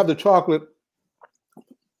you have the chocolate.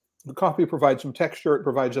 The coffee provides some texture. It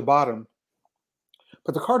provides a bottom.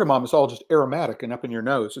 But the cardamom is all just aromatic and up in your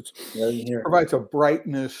nose. It provides a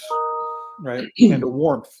brightness, right, and a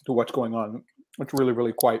warmth to what's going on. It's really,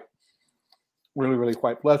 really quite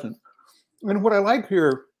pleasant. And what I like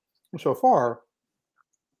here so far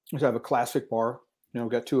is I have a classic bar. I've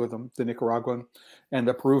got two of them, the Nicaraguan and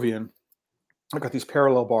the Peruvian. I've got these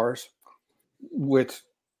parallel bars, which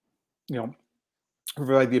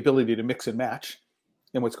provide the ability to mix and match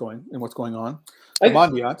in what's going on. The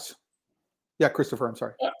Mondiants. Yeah, Christopher, I'm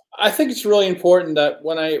sorry. I think it's really important that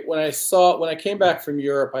when I came back from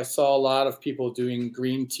Europe, I saw a lot of people doing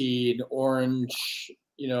green tea and orange,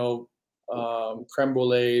 creme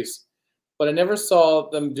brulees, but I never saw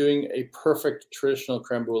them doing a perfect traditional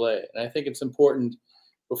creme brulee. And I think it's important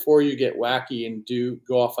before you get wacky and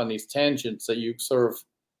go off on these tangents that you sort of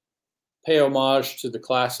pay homage to the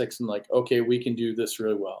classics and like, okay, we can do this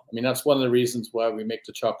really well. I mean, that's one of the reasons why we make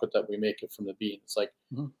the chocolate that we make it from the bean. It's like,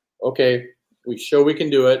 okay, we show we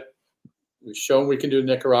can do it. We've shown we can do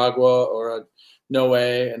Nicaragua or a Noe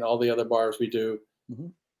and all the other bars we do.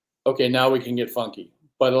 Okay, now we can get funky.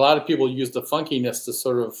 But a lot of people use the funkiness to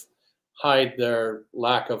sort of hide their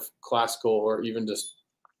lack of classical or even just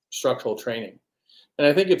structural training. And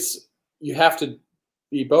I think you have to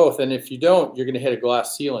be both. And if you don't, you're going to hit a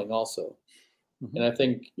glass ceiling also. And I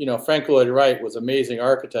think, Frank Lloyd Wright was an amazing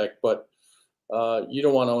architect, but you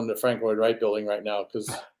don't want to own the Frank Lloyd Wright building right now because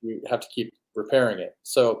you have to keep repairing it.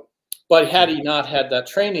 So, but had he not had that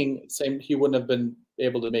training, he wouldn't have been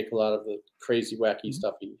able to make a lot of the crazy, wacky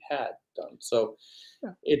stuff he had done. So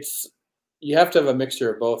you have to have a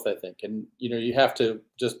mixture of both, I think. And, you have to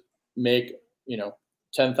just make,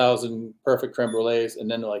 10,000 perfect creme brulees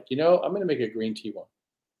and then like, I'm going to make a green tea one.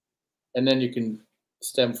 And then you can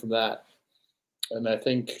stem from that. And I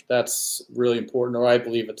think that's really important, or I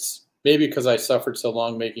believe it's maybe because I suffered so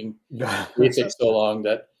long making basics so long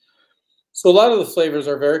that. So a lot of the flavors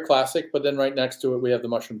are very classic, but then right next to it, we have the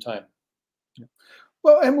mushroom thyme.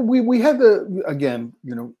 Well, and we had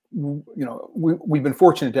we've been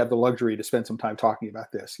fortunate to have the luxury to spend some time talking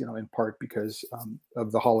about this, in part because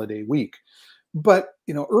of the holiday week. But,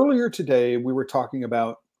 earlier today, we were talking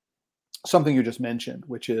about something you just mentioned,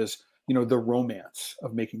 which is, the romance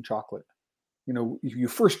of making chocolate. If you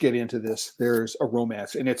first get into this, there's a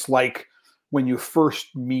romance. And it's like when you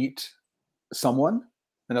first meet someone,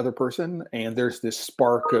 another person, and there's this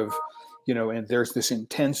spark of, and there's this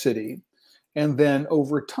intensity. And then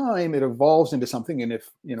over time, it evolves into something. And if,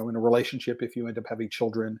 in a relationship, if you end up having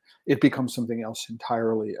children, it becomes something else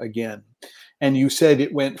entirely again. And you said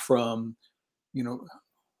it went from,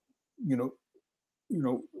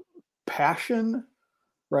 passion,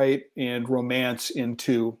 right, and romance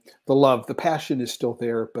into the love. The passion is still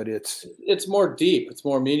there, but it's more deep. It's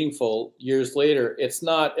more meaningful years later. It's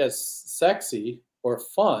not as sexy or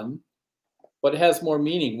fun, but it has more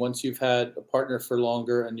meaning once you've had a partner for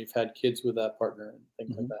longer and you've had kids with that partner and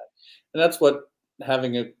things like that. And that's what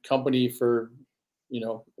having a company for,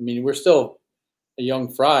 we're still a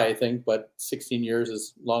young fry, I think, but 16 years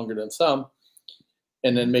is longer than some.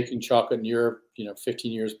 and then making chocolate in Europe,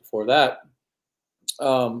 15 years before that,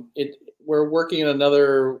 we're working in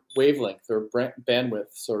another wavelength or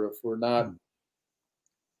bandwidth, sort of. We're not,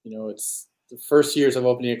 it's the first years of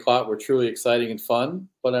opening Éclat were truly exciting and fun,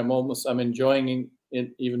 but I'm enjoying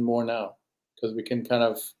it even more now because we can kind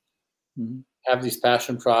of have these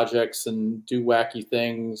passion projects and do wacky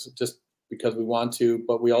things just because we want to,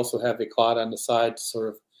 but we also have Éclat on the side to sort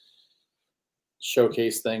of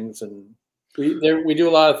showcase things, and we do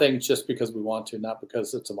a lot of things just because we want to, not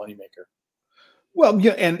because it's a moneymaker. Well,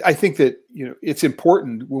 yeah, and I think that it's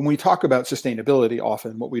important when we talk about sustainability.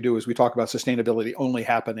 Often, what we do is we talk about sustainability only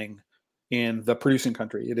happening in the producing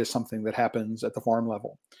country. It is something that happens at the farm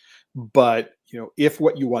level. But if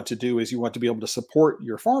what you want to do is you want to be able to support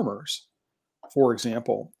your farmers, for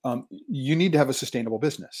example, you need to have a sustainable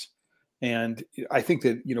business. And I think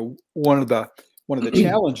that one of the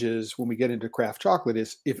challenges when we get into craft chocolate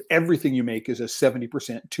is if everything you make is a 70%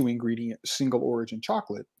 2-ingredient single origin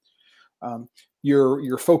chocolate,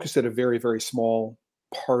 you're focused at a very, very small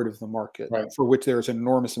part of the market, right, for which there's an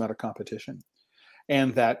enormous amount of competition.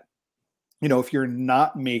 And that, if you're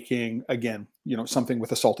not making, again, something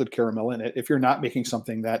with a salted caramel in it, if you're not making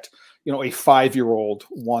something that, a 5-year-old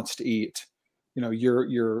wants to eat,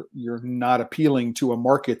 you're not appealing to a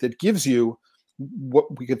market that gives you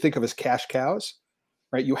what we could think of as cash cows,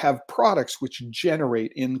 right? You have products which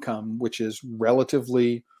generate income, which is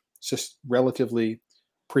relatively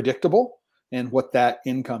predictable. And what that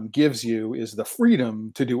income gives you is the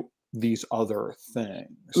freedom to do these other things.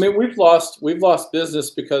 I mean, we've lost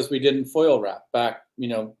business because we didn't foil wrap back,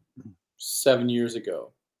 7 years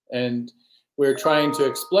ago. And we're trying to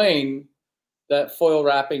explain that foil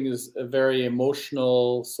wrapping is a very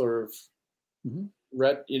emotional sort of,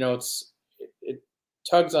 it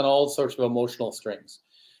tugs on all sorts of emotional strings.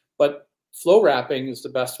 But flow wrapping is the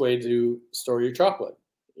best way to store your chocolate.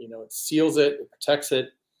 It seals it, it protects it.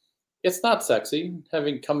 It's not sexy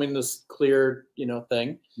having come in this clear,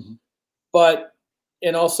 thing, but,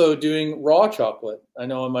 and also doing raw chocolate. I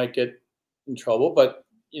know I might get in trouble, but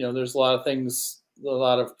there's a lot of things, a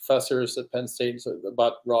lot of professors at Penn State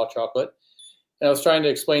about raw chocolate. And I was trying to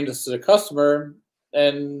explain this to the customer,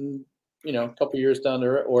 and, a couple of years down the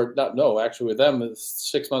road, or not, no, actually with them,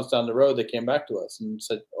 6 months down the road, they came back to us and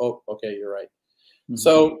said, oh, okay, you're right.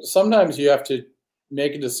 So sometimes you have to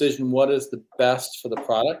make a decision, what is the best for the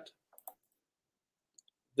product,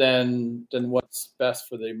 than what's best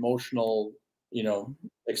for the emotional,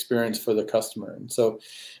 experience for the customer. And so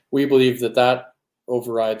we believe that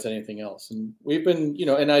overrides anything else. And we've been,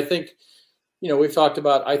 and I think, we've talked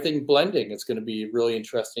about, I think blending is going to be really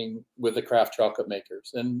interesting with the craft chocolate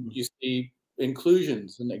makers. And you see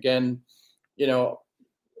inclusions. And again,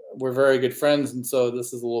 we're very good friends. And so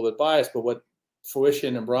this is a little bit biased, but what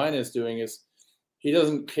Fruition and Brian is doing is he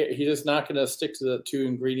doesn't care. He just not going to stick to the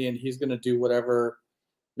 2-ingredient. He's going to do whatever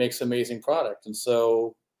makes amazing product. And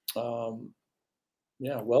so,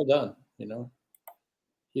 yeah, well done.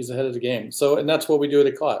 He's ahead of the game. So, and that's what we do at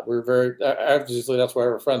Éclat. We're very, obviously that's why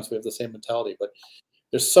we're friends. We have the same mentality, but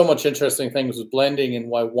there's so much interesting things with blending and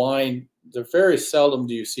why wine, very seldom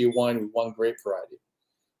do you see wine with one grape variety.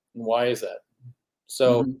 And why is that?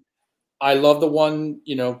 So I love the one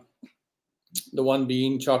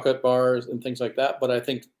bean chocolate bars and things like that, but I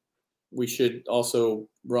think we should also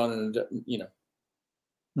run in,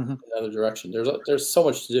 another direction. There's so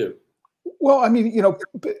much to do. Well, I mean,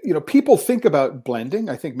 people think about blending.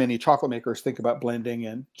 I think many chocolate makers think about blending,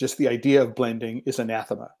 and just the idea of blending is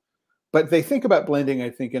anathema. But they think about blending, I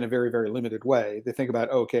think, in a very, very limited way. They think about,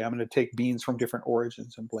 okay, I'm going to take beans from different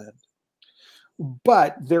origins and blend.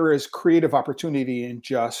 But there is creative opportunity in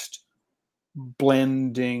just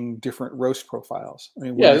blending different roast profiles. I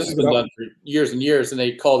mean, yeah, this has been done for years and years, and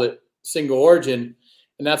they called it single origin,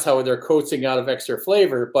 and that's how they're coaxing out of extra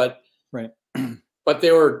flavor. But but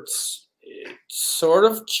they were sort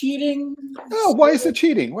of cheating. Oh, why is it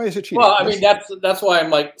cheating? Why is it cheating? Well, I mean, that's why I'm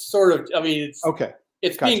like sort of. I mean, it's okay.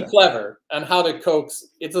 It's being clever on how to coax.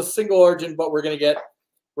 It's a single origin, but we're going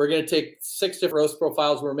to take 6 different roast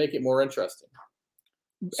profiles. We're making it more interesting.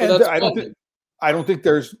 So and I don't think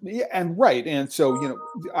there's, and right. And so,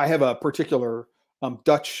 I have a particular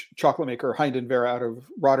Dutch chocolate maker, Heinden Vera, out of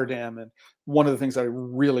Rotterdam. And one of the things I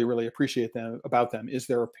really, really appreciate about them is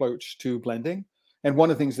their approach to blending. And one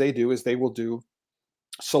of the things they do is they will do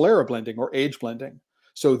Solera blending or age blending.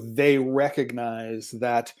 So they recognize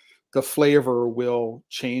that the flavor will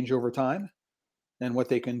change over time. And what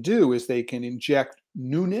they can do is they can inject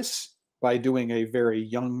newness by doing a very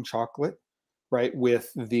young chocolate, right, with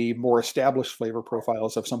the more established flavor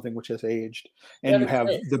profiles of something which has aged. And you have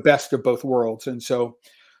the best of both worlds. And so,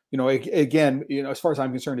 again, as far as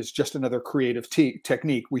I'm concerned, it's just another creative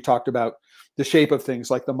technique. We talked about the shape of things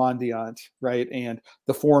like the mendiant, right, and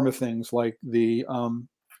the form of things like the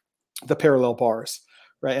parallel bars,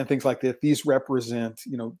 right, and things like that. These represent,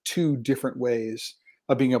 two different ways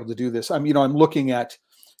of being able to do this. I'm looking at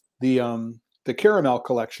the caramel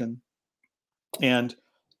collection, and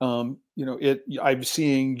I'm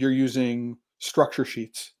seeing you're using structure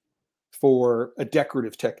sheets for a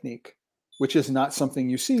decorative technique, which is not something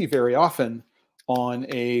you see very often on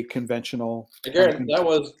a conventional. Again, that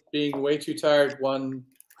was being way too tired one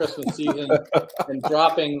Christmas season and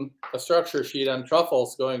dropping a structure sheet on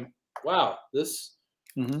truffles, going, wow, this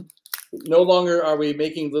Mhm. no longer are we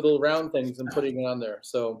making little round things and putting it on there.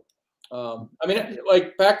 So,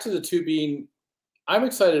 like back to the two being, I'm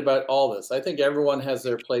excited about all this. I think everyone has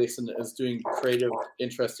their place and is doing creative,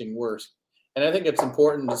 interesting work. And I think it's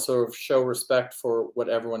important to sort of show respect for what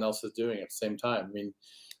everyone else is doing at the same time. I mean,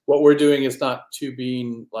 what we're doing is not two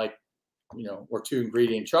being like, or two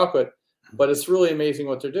ingredient chocolate, but it's really amazing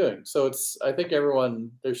what they're doing. So I think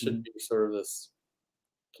there should be sort of this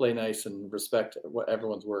play nice and respect what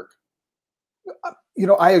everyone's work.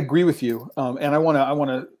 I agree with you, and I want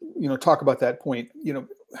to talk about that point.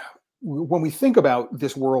 When we think about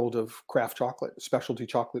this world of craft chocolate, specialty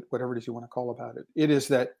chocolate, whatever it is you want to call about it, it is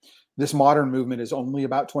that this modern movement is only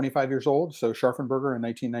about 25 years old. So Scharfenberger in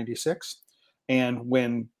 1996,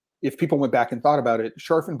 and if people went back and thought about it,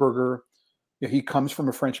 Scharfenberger, he comes from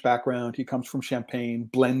a French background. He comes from Champagne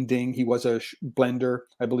blending. He was a blender,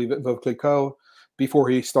 I believe, at Veuve Clicquot before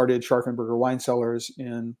he started Scharfenberger Wine Cellars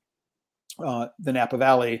in the Napa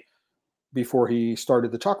Valley, before he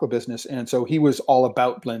started the chocolate business. And so he was all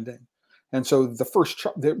about blending. And so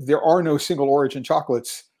there are no single origin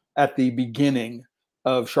chocolates at the beginning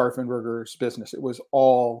of Scharfenberger's business. It was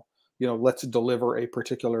all, let's deliver a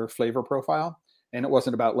particular flavor profile. And it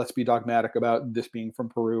wasn't about, let's be dogmatic about this being from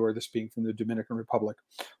Peru or this being from the Dominican Republic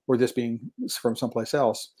or this being from someplace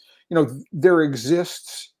else. There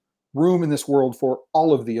exists room in this world for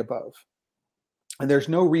all of the above. And there's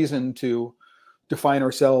no reason to define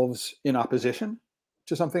ourselves in opposition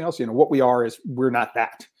to something else. What we are is we're not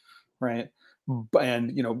that, right?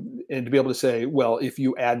 And and to be able to say, well, if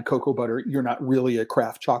you add cocoa butter, you're not really a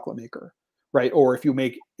craft chocolate maker, right? Or if you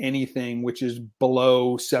make anything which is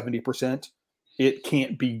below 70%, it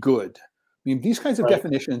can't be good. These kinds of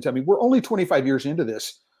definitions. We're only 25 years into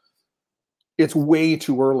this. It's way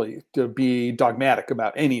too early to be dogmatic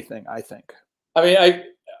about anything, I think.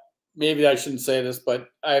 Maybe I shouldn't say this, but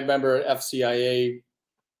I remember at FCIA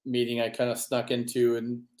meeting I kind of snuck into,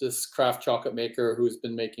 and this craft chocolate maker who's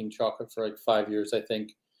been making chocolate for like 5 years, I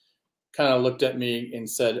think, kind of looked at me and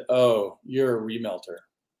said, "Oh, you're a remelter."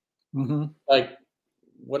 Mm-hmm. Like,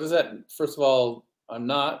 what is that? First of all, I'm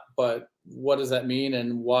not, but what does that mean?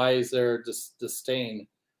 And why is there disdain?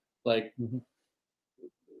 Like,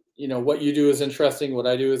 what you do is interesting. What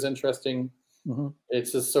I do is interesting. Mm-hmm.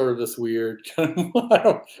 It's just sort of this weird kind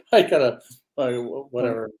of,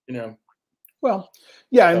 whatever, Well,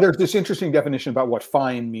 yeah, and there's this interesting definition about what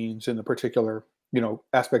fine means in the particular,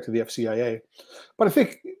 aspect of the FCIA. But I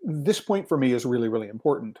think this point for me is really, really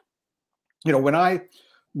important. When I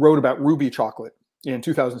wrote about Ruby chocolate in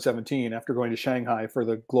 2017, after going to Shanghai for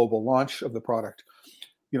the global launch of the product,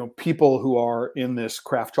 people who are in this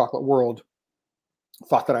craft chocolate world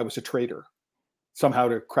thought that I was a traitor somehow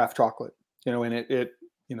to craft chocolate. And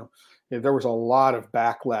there was a lot of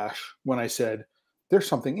backlash when I said, there's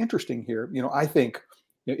something interesting here. I think,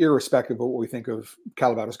 irrespective of what we think of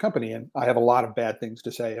Calabato's company, and I have a lot of bad things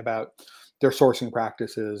to say about their sourcing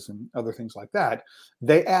practices and other things like that,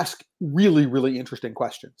 they ask really, really interesting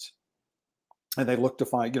questions. And they look to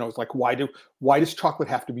find, it's like, why does chocolate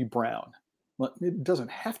have to be brown? Well, it doesn't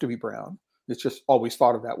have to be brown. It's just always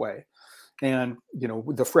thought of that way. And,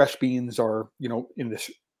 the fresh beans are, in this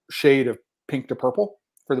shade of pink to purple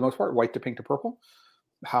for the most part, white to pink to purple.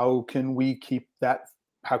 How can we keep that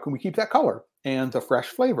color and the fresh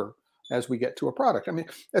flavor as we get to a product?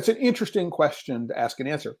 That's an interesting question to ask and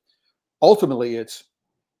answer. Ultimately, it's,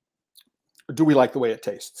 do we like the way it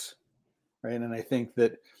tastes? Right. And I think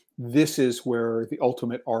that this is where the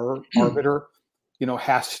ultimate arbiter,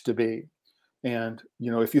 has to be. And,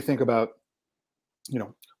 if you think about,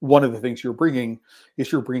 one of the things you're bringing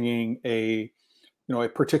a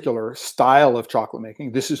particular style of chocolate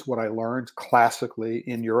making. This is what I learned classically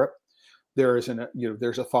in Europe. There's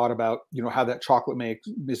a thought about, how that chocolate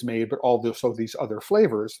is made, but also these other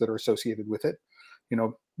flavors that are associated with it,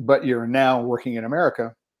 but you're now working in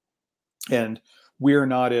America, and we're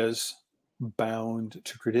not as bound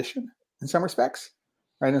to tradition in some respects.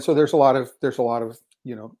 Right. And so there's a lot of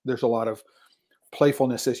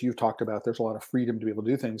playfulness, as you talked about. There's a lot of freedom to be able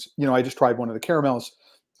to do things. You know, I just tried one of the caramels.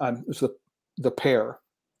 It's the pear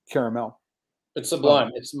caramel. It's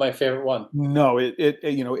sublime. It's my favorite one. No,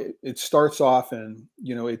 you know, it starts off, and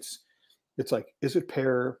you know, it's like, is it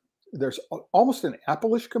pear? There's almost an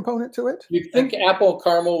apple-ish component to it. You think apple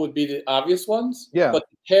caramel would be the obvious ones, Yeah. but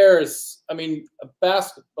the pears, I mean, a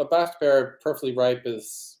basket pear perfectly ripe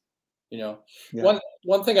is, you know, Yeah.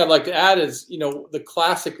 one thing I'd like to add is, you know, the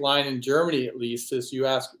classic line in Germany, at least, is you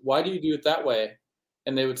ask, why do you do it that way?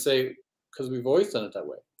 And they would say, because we've always done it that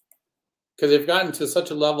way. Because they've gotten to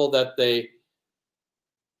such a level that they,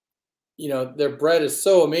 you know, their bread is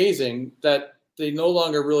so amazing that they no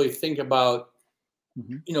longer really think about,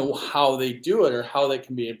 you know, how they do it or how they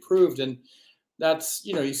can be improved. And that's,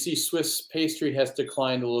 you know, you see Swiss pastry has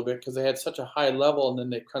declined a little bit because they had such a high level, and then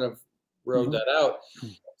they kind of rode that out.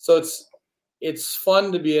 So it's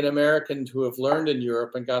fun to be an American who have learned in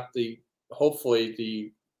Europe and got hopefully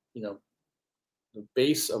the, you know, the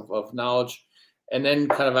base of knowledge, and then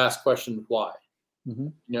kind of ask questions why.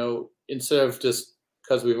 You know, instead of just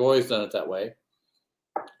because we've always done it that way.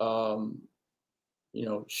 You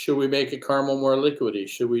know, should we make a caramel more liquidy?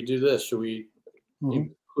 Should we do this? Should we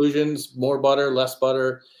inclusions, more butter, less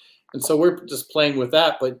butter? And so we're just playing with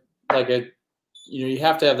that. But like you know, you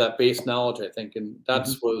have to have that base knowledge, I think, and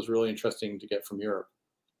that's what was really interesting to get from Europe.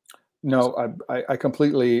 No, I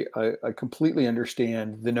completely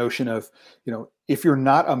understand the notion of, you know, if you're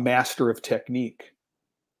not a master of technique,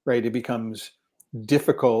 right, it becomes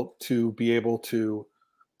difficult to be able to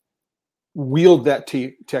wield that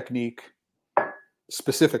technique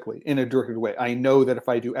specifically in a directed way. I know that if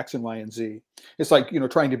I do X and Y and Z, it's like, you know,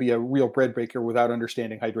 trying to be a real bread baker without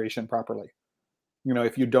understanding hydration properly. You know,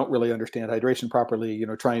 if you don't really understand hydration properly, you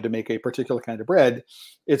know, trying to make a particular kind of bread,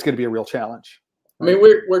 it's going to be a real challenge. Right? I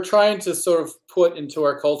mean, we're trying to sort of put into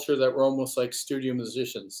our culture that we're almost like studio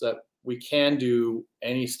musicians, that we can do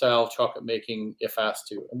any style of chocolate making if asked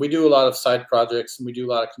to. And we do a lot of side projects, and we do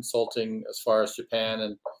a lot of consulting as far as Japan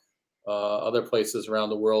and other places around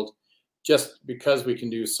the world, just because we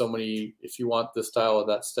can do so many. If you want this style or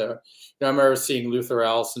that style, you know, I remember seeing Luther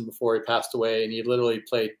Allison before he passed away, and he literally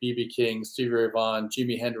played B.B. King, Stevie Ray Vaughan,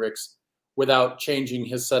 Jimi Hendrix without changing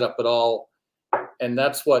his setup at all. And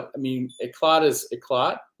that's what I mean. Éclat is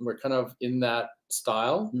Éclat, and we're kind of in that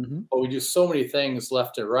style, but we do so many things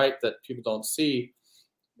left and right that people don't see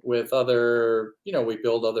with other, you know, we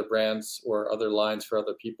build other brands or other lines for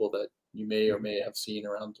other people that you may or may have seen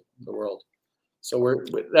around the world. So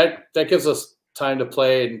that gives us time to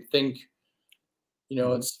play and think. You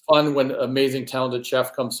know, it's fun when an amazing, talented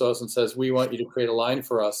chef comes to us and says, we want you to create a line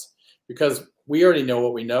for us, because we already know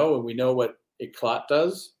what we know, and we know what Éclat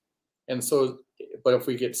does. And so, but if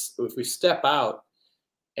we step out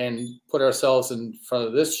and put ourselves in front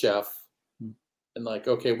of this chef and like,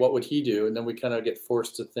 okay, what would he do? And then we kind of get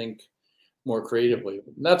forced to think more creatively.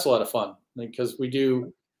 And that's a lot of fun, because we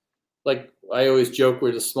do, like I always joke,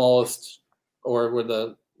 we're the smallest, or we're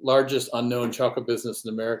the largest unknown chocolate business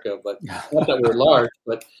in America, but not that we're large,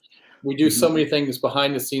 but we do so many things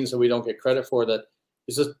behind the scenes that we don't get credit for, that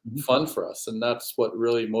is just fun for us. And that's what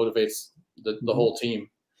really motivates the whole team.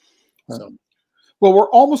 So. Well, we're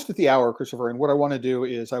almost at the hour, Christopher. And what I want to do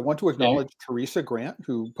is I want to acknowledge Teresa Grant,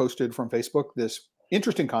 who posted from Facebook this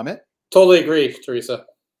interesting comment. Totally agree, Teresa.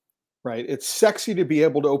 Right. It's sexy to be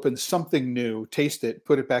able to open something new, taste it,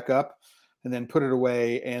 put it back up, and then put it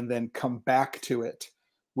away, and then come back to it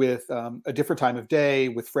with a different time of day,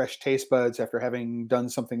 with fresh taste buds after having done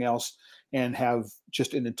something else, and have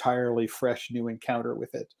just an entirely fresh new encounter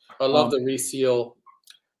with it. I love the reseal.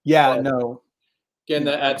 Yeah, no. Again,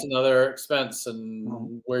 that adds another expense,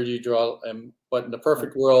 and where do you draw? But in the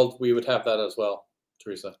perfect world, we would have that as well,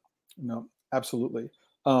 Teresa. No, absolutely.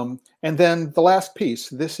 And then the last piece.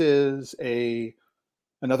 This is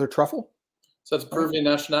another truffle. So it's Peruvian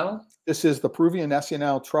Nacional. This is the Peruvian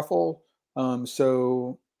Nacional truffle.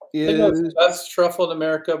 So I think that was the best truffle in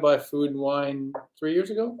America by Food and Wine 3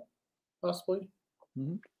 years ago, possibly.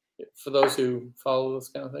 For those who follow those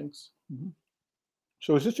kind of things.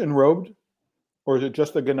 So is this enrobed, or is it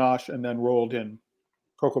just the ganache and then rolled in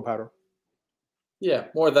cocoa powder? Yeah,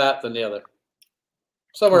 more of that than the other.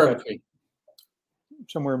 Somewhere in between.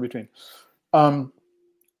 Somewhere in between. And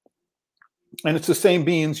it's the same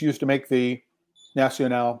beans used to make the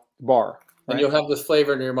Nacional bar. Right? And you'll have this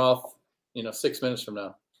flavor in your mouth, 6 minutes from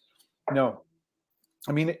now. No.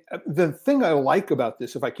 I mean, the thing I like about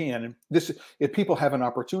this, if I can, if people have an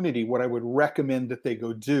opportunity, what I would recommend that they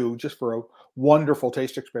go do, just for a wonderful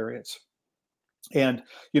taste experience, and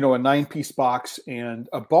a 9-piece box and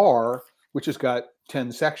a bar, which has got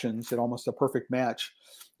 10 sections, and almost a perfect match,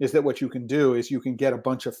 is that what you can do is you can get a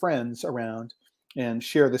bunch of friends around and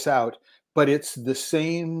share this out, but it's the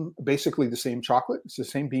same, basically the same chocolate. It's the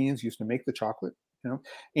same beans used to make the chocolate,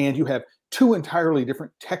 and you have two entirely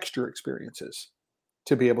different texture experiences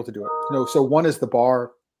to be able to do it. So one is the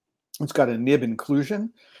bar. It's got a nib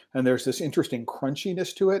inclusion, and there's this interesting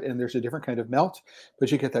crunchiness to it, and there's a different kind of melt,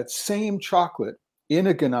 but you get that same chocolate in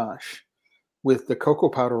a ganache with the cocoa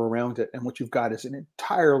powder around it, and what you've got is an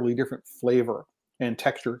entirely different flavor and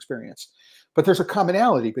texture experience. But there's a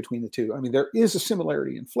commonality between the two. I mean, there is a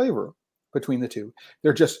similarity in flavor between the two.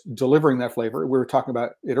 They're just delivering that flavor. We were talking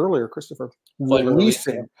about it earlier, Christopher,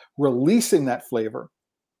 releasing that flavor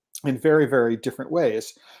in very, very different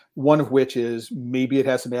ways. One of which is maybe it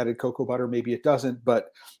has some added cocoa butter, maybe it doesn't,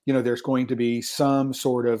 but there's going to be some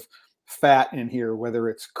sort of fat in here, whether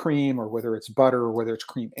it's cream or whether it's butter or whether it's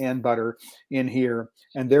cream and butter in here,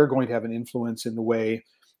 and they're going to have an influence in the way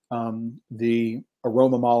the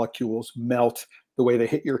aroma molecules melt, the way they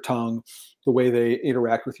hit your tongue, the way they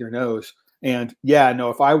interact with your nose. And yeah, no,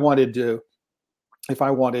 if I wanted to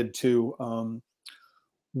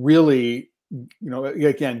really,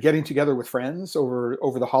 again, getting together with friends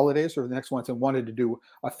over the holidays or the next ones and wanted to do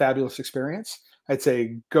a fabulous experience, I'd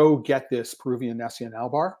say go get this Peruvian Nacional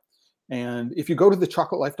bar. And if you go to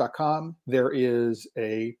TheChocolateLife.com, there is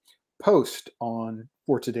a post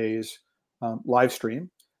for today's live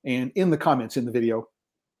stream. And in the comments in the video,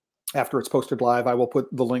 after it's posted live, I will put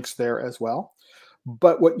the links there as well.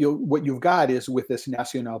 But what you've got is, with this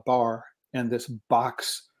Nacional bar and this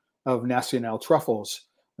box of Nacional truffles,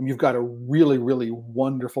 you've got a really, really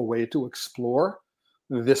wonderful way to explore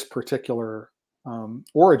this particular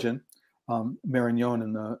origin,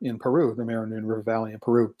 Marañón in Peru, the Marañón River Valley in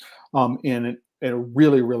Peru, in a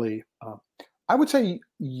really, really, I would say,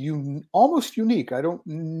 almost unique. I don't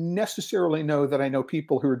necessarily know that I know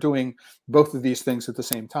people who are doing both of these things at the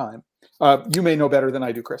same time. You may know better than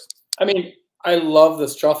I do, Chris. I mean, I love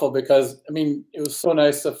this truffle because, I mean, it was so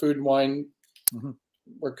nice that Food and Wine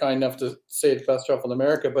were kind enough to say it's the best truffle in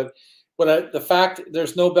America. But the fact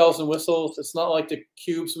there's no bells and whistles, it's not like the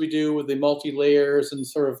cubes we do with the multi-layers and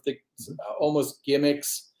sort of the almost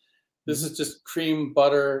gimmicks. This is just cream,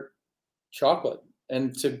 butter, chocolate.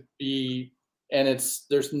 And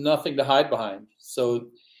there's nothing to hide behind. So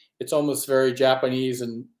it's almost very Japanese,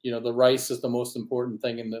 and the rice is the most important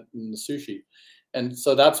thing in the sushi. And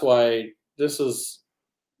so that's why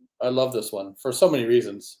I love this one for so many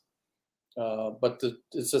reasons. But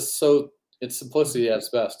it's just it's simplicity at its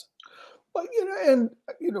best. Well,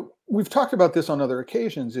 we've talked about this on other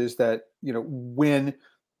occasions, is that, when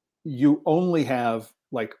you only have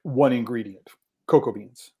like one ingredient, cocoa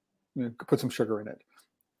beans, put some sugar in it,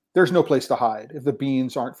 there's no place to hide. If the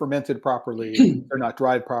beans aren't fermented properly, they're not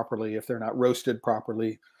dried properly, if they're not roasted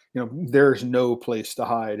properly, there's no place to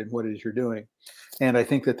hide in what it is you're doing. And I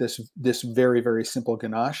think that this very, very simple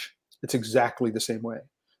ganache, it's exactly the same way.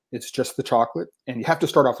 It's just the chocolate, and you have to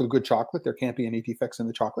start off with good chocolate. There can't be any defects in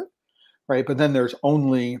the chocolate, right? But then there's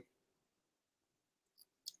only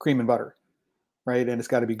cream and butter, right? And it's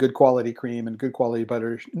got to be good quality cream and good quality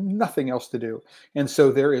butter. Nothing else to do. And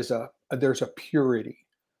so there's a purity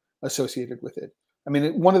associated with it. I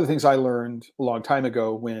mean, one of the things I learned a long time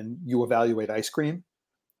ago, when you evaluate ice cream,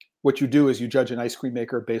 what you do is you judge an ice cream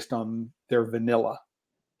maker based on their vanilla,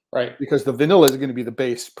 right? Because the vanilla is going to be the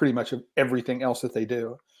base pretty much of everything else that they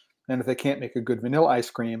do. And if they can't make a good vanilla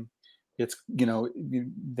ice cream, it's,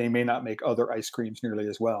 they may not make other ice creams nearly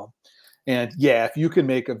as well. And yeah, if you can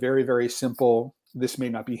make a very, very simple, this may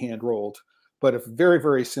not be hand rolled, but a very,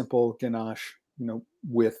 very simple ganache,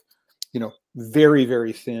 with, very,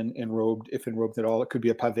 very thin enrobed, if enrobed at all, it could be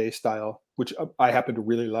a pavé style, which I happen to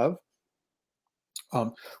really love,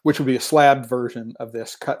 which would be a slabbed version of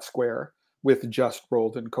this, cut square with just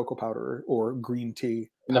rolled in cocoa powder or green tea.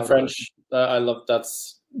 In the French, I love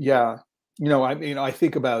that's. Yeah. I mean, I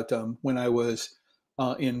think about when I was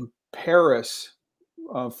in Paris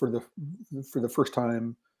for the first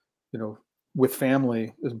time, with family.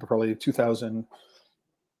 It was probably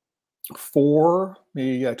 2004,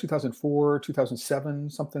 maybe 2004, 2007,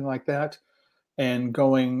 something like that. And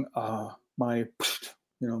going, my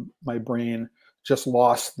brain just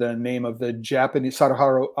lost the name of the Japanese,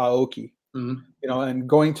 Sadaharu Aoki. And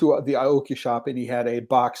going to the Aoki shop, and he had a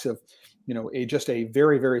box of, just a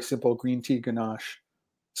very, very simple green tea ganache,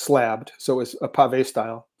 slabbed, so it's a pavé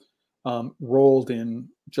style, rolled in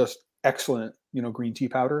just excellent, green tea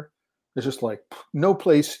powder. It's just like no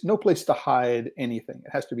place to hide anything.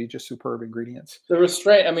 It has to be just superb ingredients. The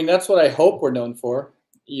restraint. I mean, that's what I hope we're known for.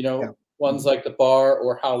 Ones like the bar,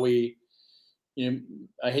 or how we,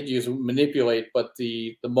 I hate to use manipulate, but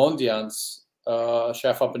the Mondians a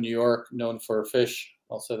chef up in New York known for fish.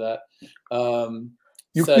 I'll say that.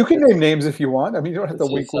 You Said can name names if you want. I mean, you don't have to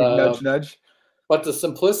this wink, is, wink, nudge, nudge. but the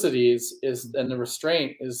simplicity is and the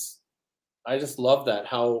restraint is. I just love that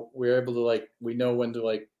how we're able to like we know when to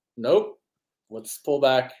like nope, let's pull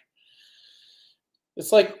back.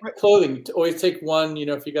 It's like Right. clothing. To always take one. You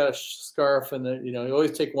know, if you got a scarf and then you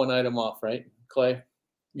always take one item off, right, Clay?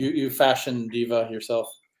 You fashion diva yourself.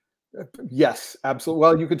 Yes, absolutely.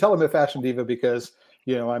 Well, you can tell I'm a fashion diva because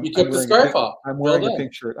I'm You took the wearing a scarf off. I'm Well wearing a done.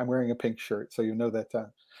 pink shirt. I'm wearing a pink shirt, so you know that I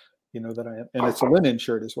am, and it's a linen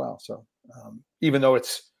shirt as well. So even though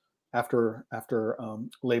it's after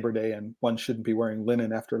Labor Day, and one shouldn't be wearing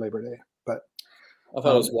linen after Labor Day, but I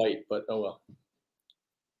thought it was white, but oh well.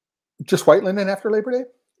 just white linen after Labor Day.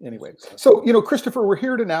 Anyway, so Christopher, we're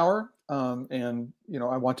here at an hour, and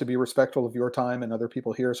I want to be respectful of your time and other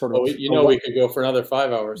people here. Sort of, we could go for another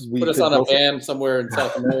 5 hours. Put us on a band somewhere in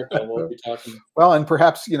South America. We'll be talking. Well, and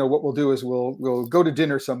perhaps what we'll do is we'll go to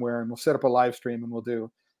dinner somewhere, and we'll set up a live stream, and we'll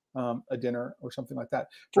do a dinner or something like that.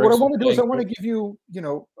 But what I want to do is I want to give you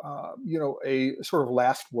a sort of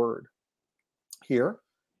last word here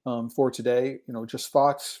for today. Just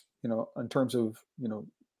thoughts in terms of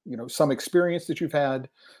some experience that you've had,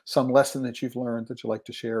 some lesson that you've learned that you'd like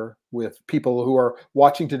to share with people who are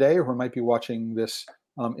watching today or who might be watching this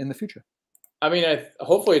in the future. I mean,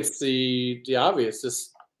 hopefully it's the obvious.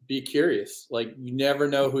 Just be curious. Like you never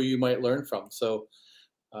know who you might learn from. So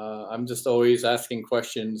I'm just always asking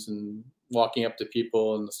questions and walking up to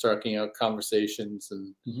people and starting out conversations,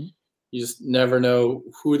 and you just never know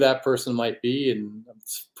who that person might be. And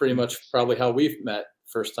it's pretty much probably how we've met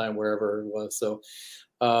first time wherever it was. So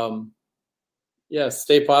yeah,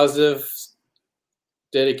 stay positive,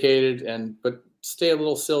 dedicated, but stay a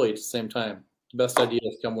little silly at the same time. The best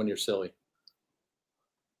ideas come when you're silly.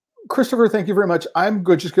 Christopher, thank you very much. I'm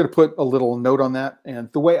just going to put a little note on that. And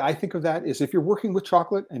the way I think of that is if you're working with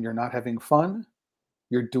chocolate and you're not having fun,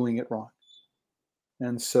 you're doing it wrong.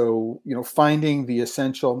 And so, finding the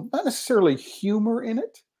essential, not necessarily humor in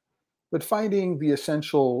it, but finding the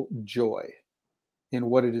essential joy in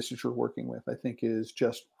what it is that you're working with, I think is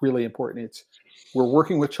just really important. We're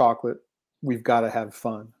working with chocolate. We've got to have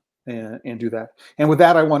fun and do that. And with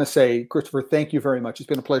that, I want to say, Christopher, thank you very much. It's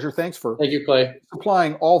been a pleasure. Thanks for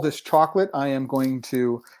supplying all this chocolate. I am going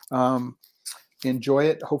to enjoy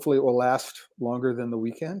it. Hopefully it will last longer than the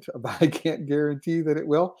weekend, but I can't guarantee that it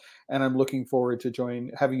will. And I'm looking forward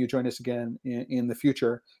to having you join us again in the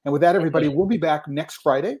future. And with that, everybody, we'll be back next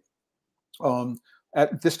Friday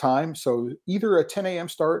at this time. So either a 10 a.m.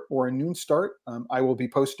 start or a noon start, I will be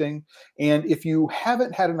posting. And if you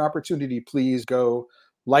haven't had an opportunity, please go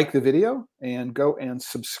like the video and go and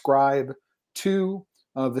subscribe to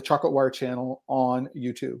the Chocolate Wire channel on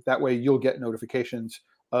YouTube. That way you'll get notifications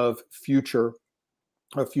of future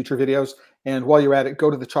videos. And while you're at it,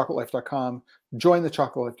 go to TheChocolateLife.com, join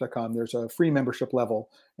TheChocolateLife.com. There's a free membership level,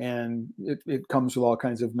 and it comes with all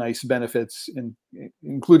kinds of nice benefits,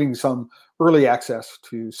 including some early access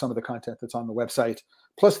to some of the content that's on the website,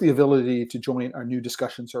 plus the ability to join our new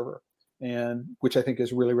discussion server, and which I think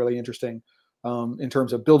is really, really interesting in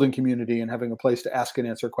terms of building community and having a place to ask and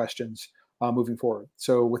answer questions moving forward.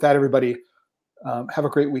 So with that, everybody, have a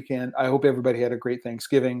great weekend. I hope everybody had a great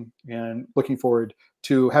Thanksgiving, and looking forward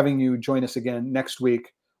to having you join us again next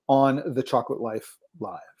week on The Chocolate Life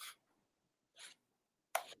Live.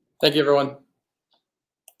 Thank you, everyone.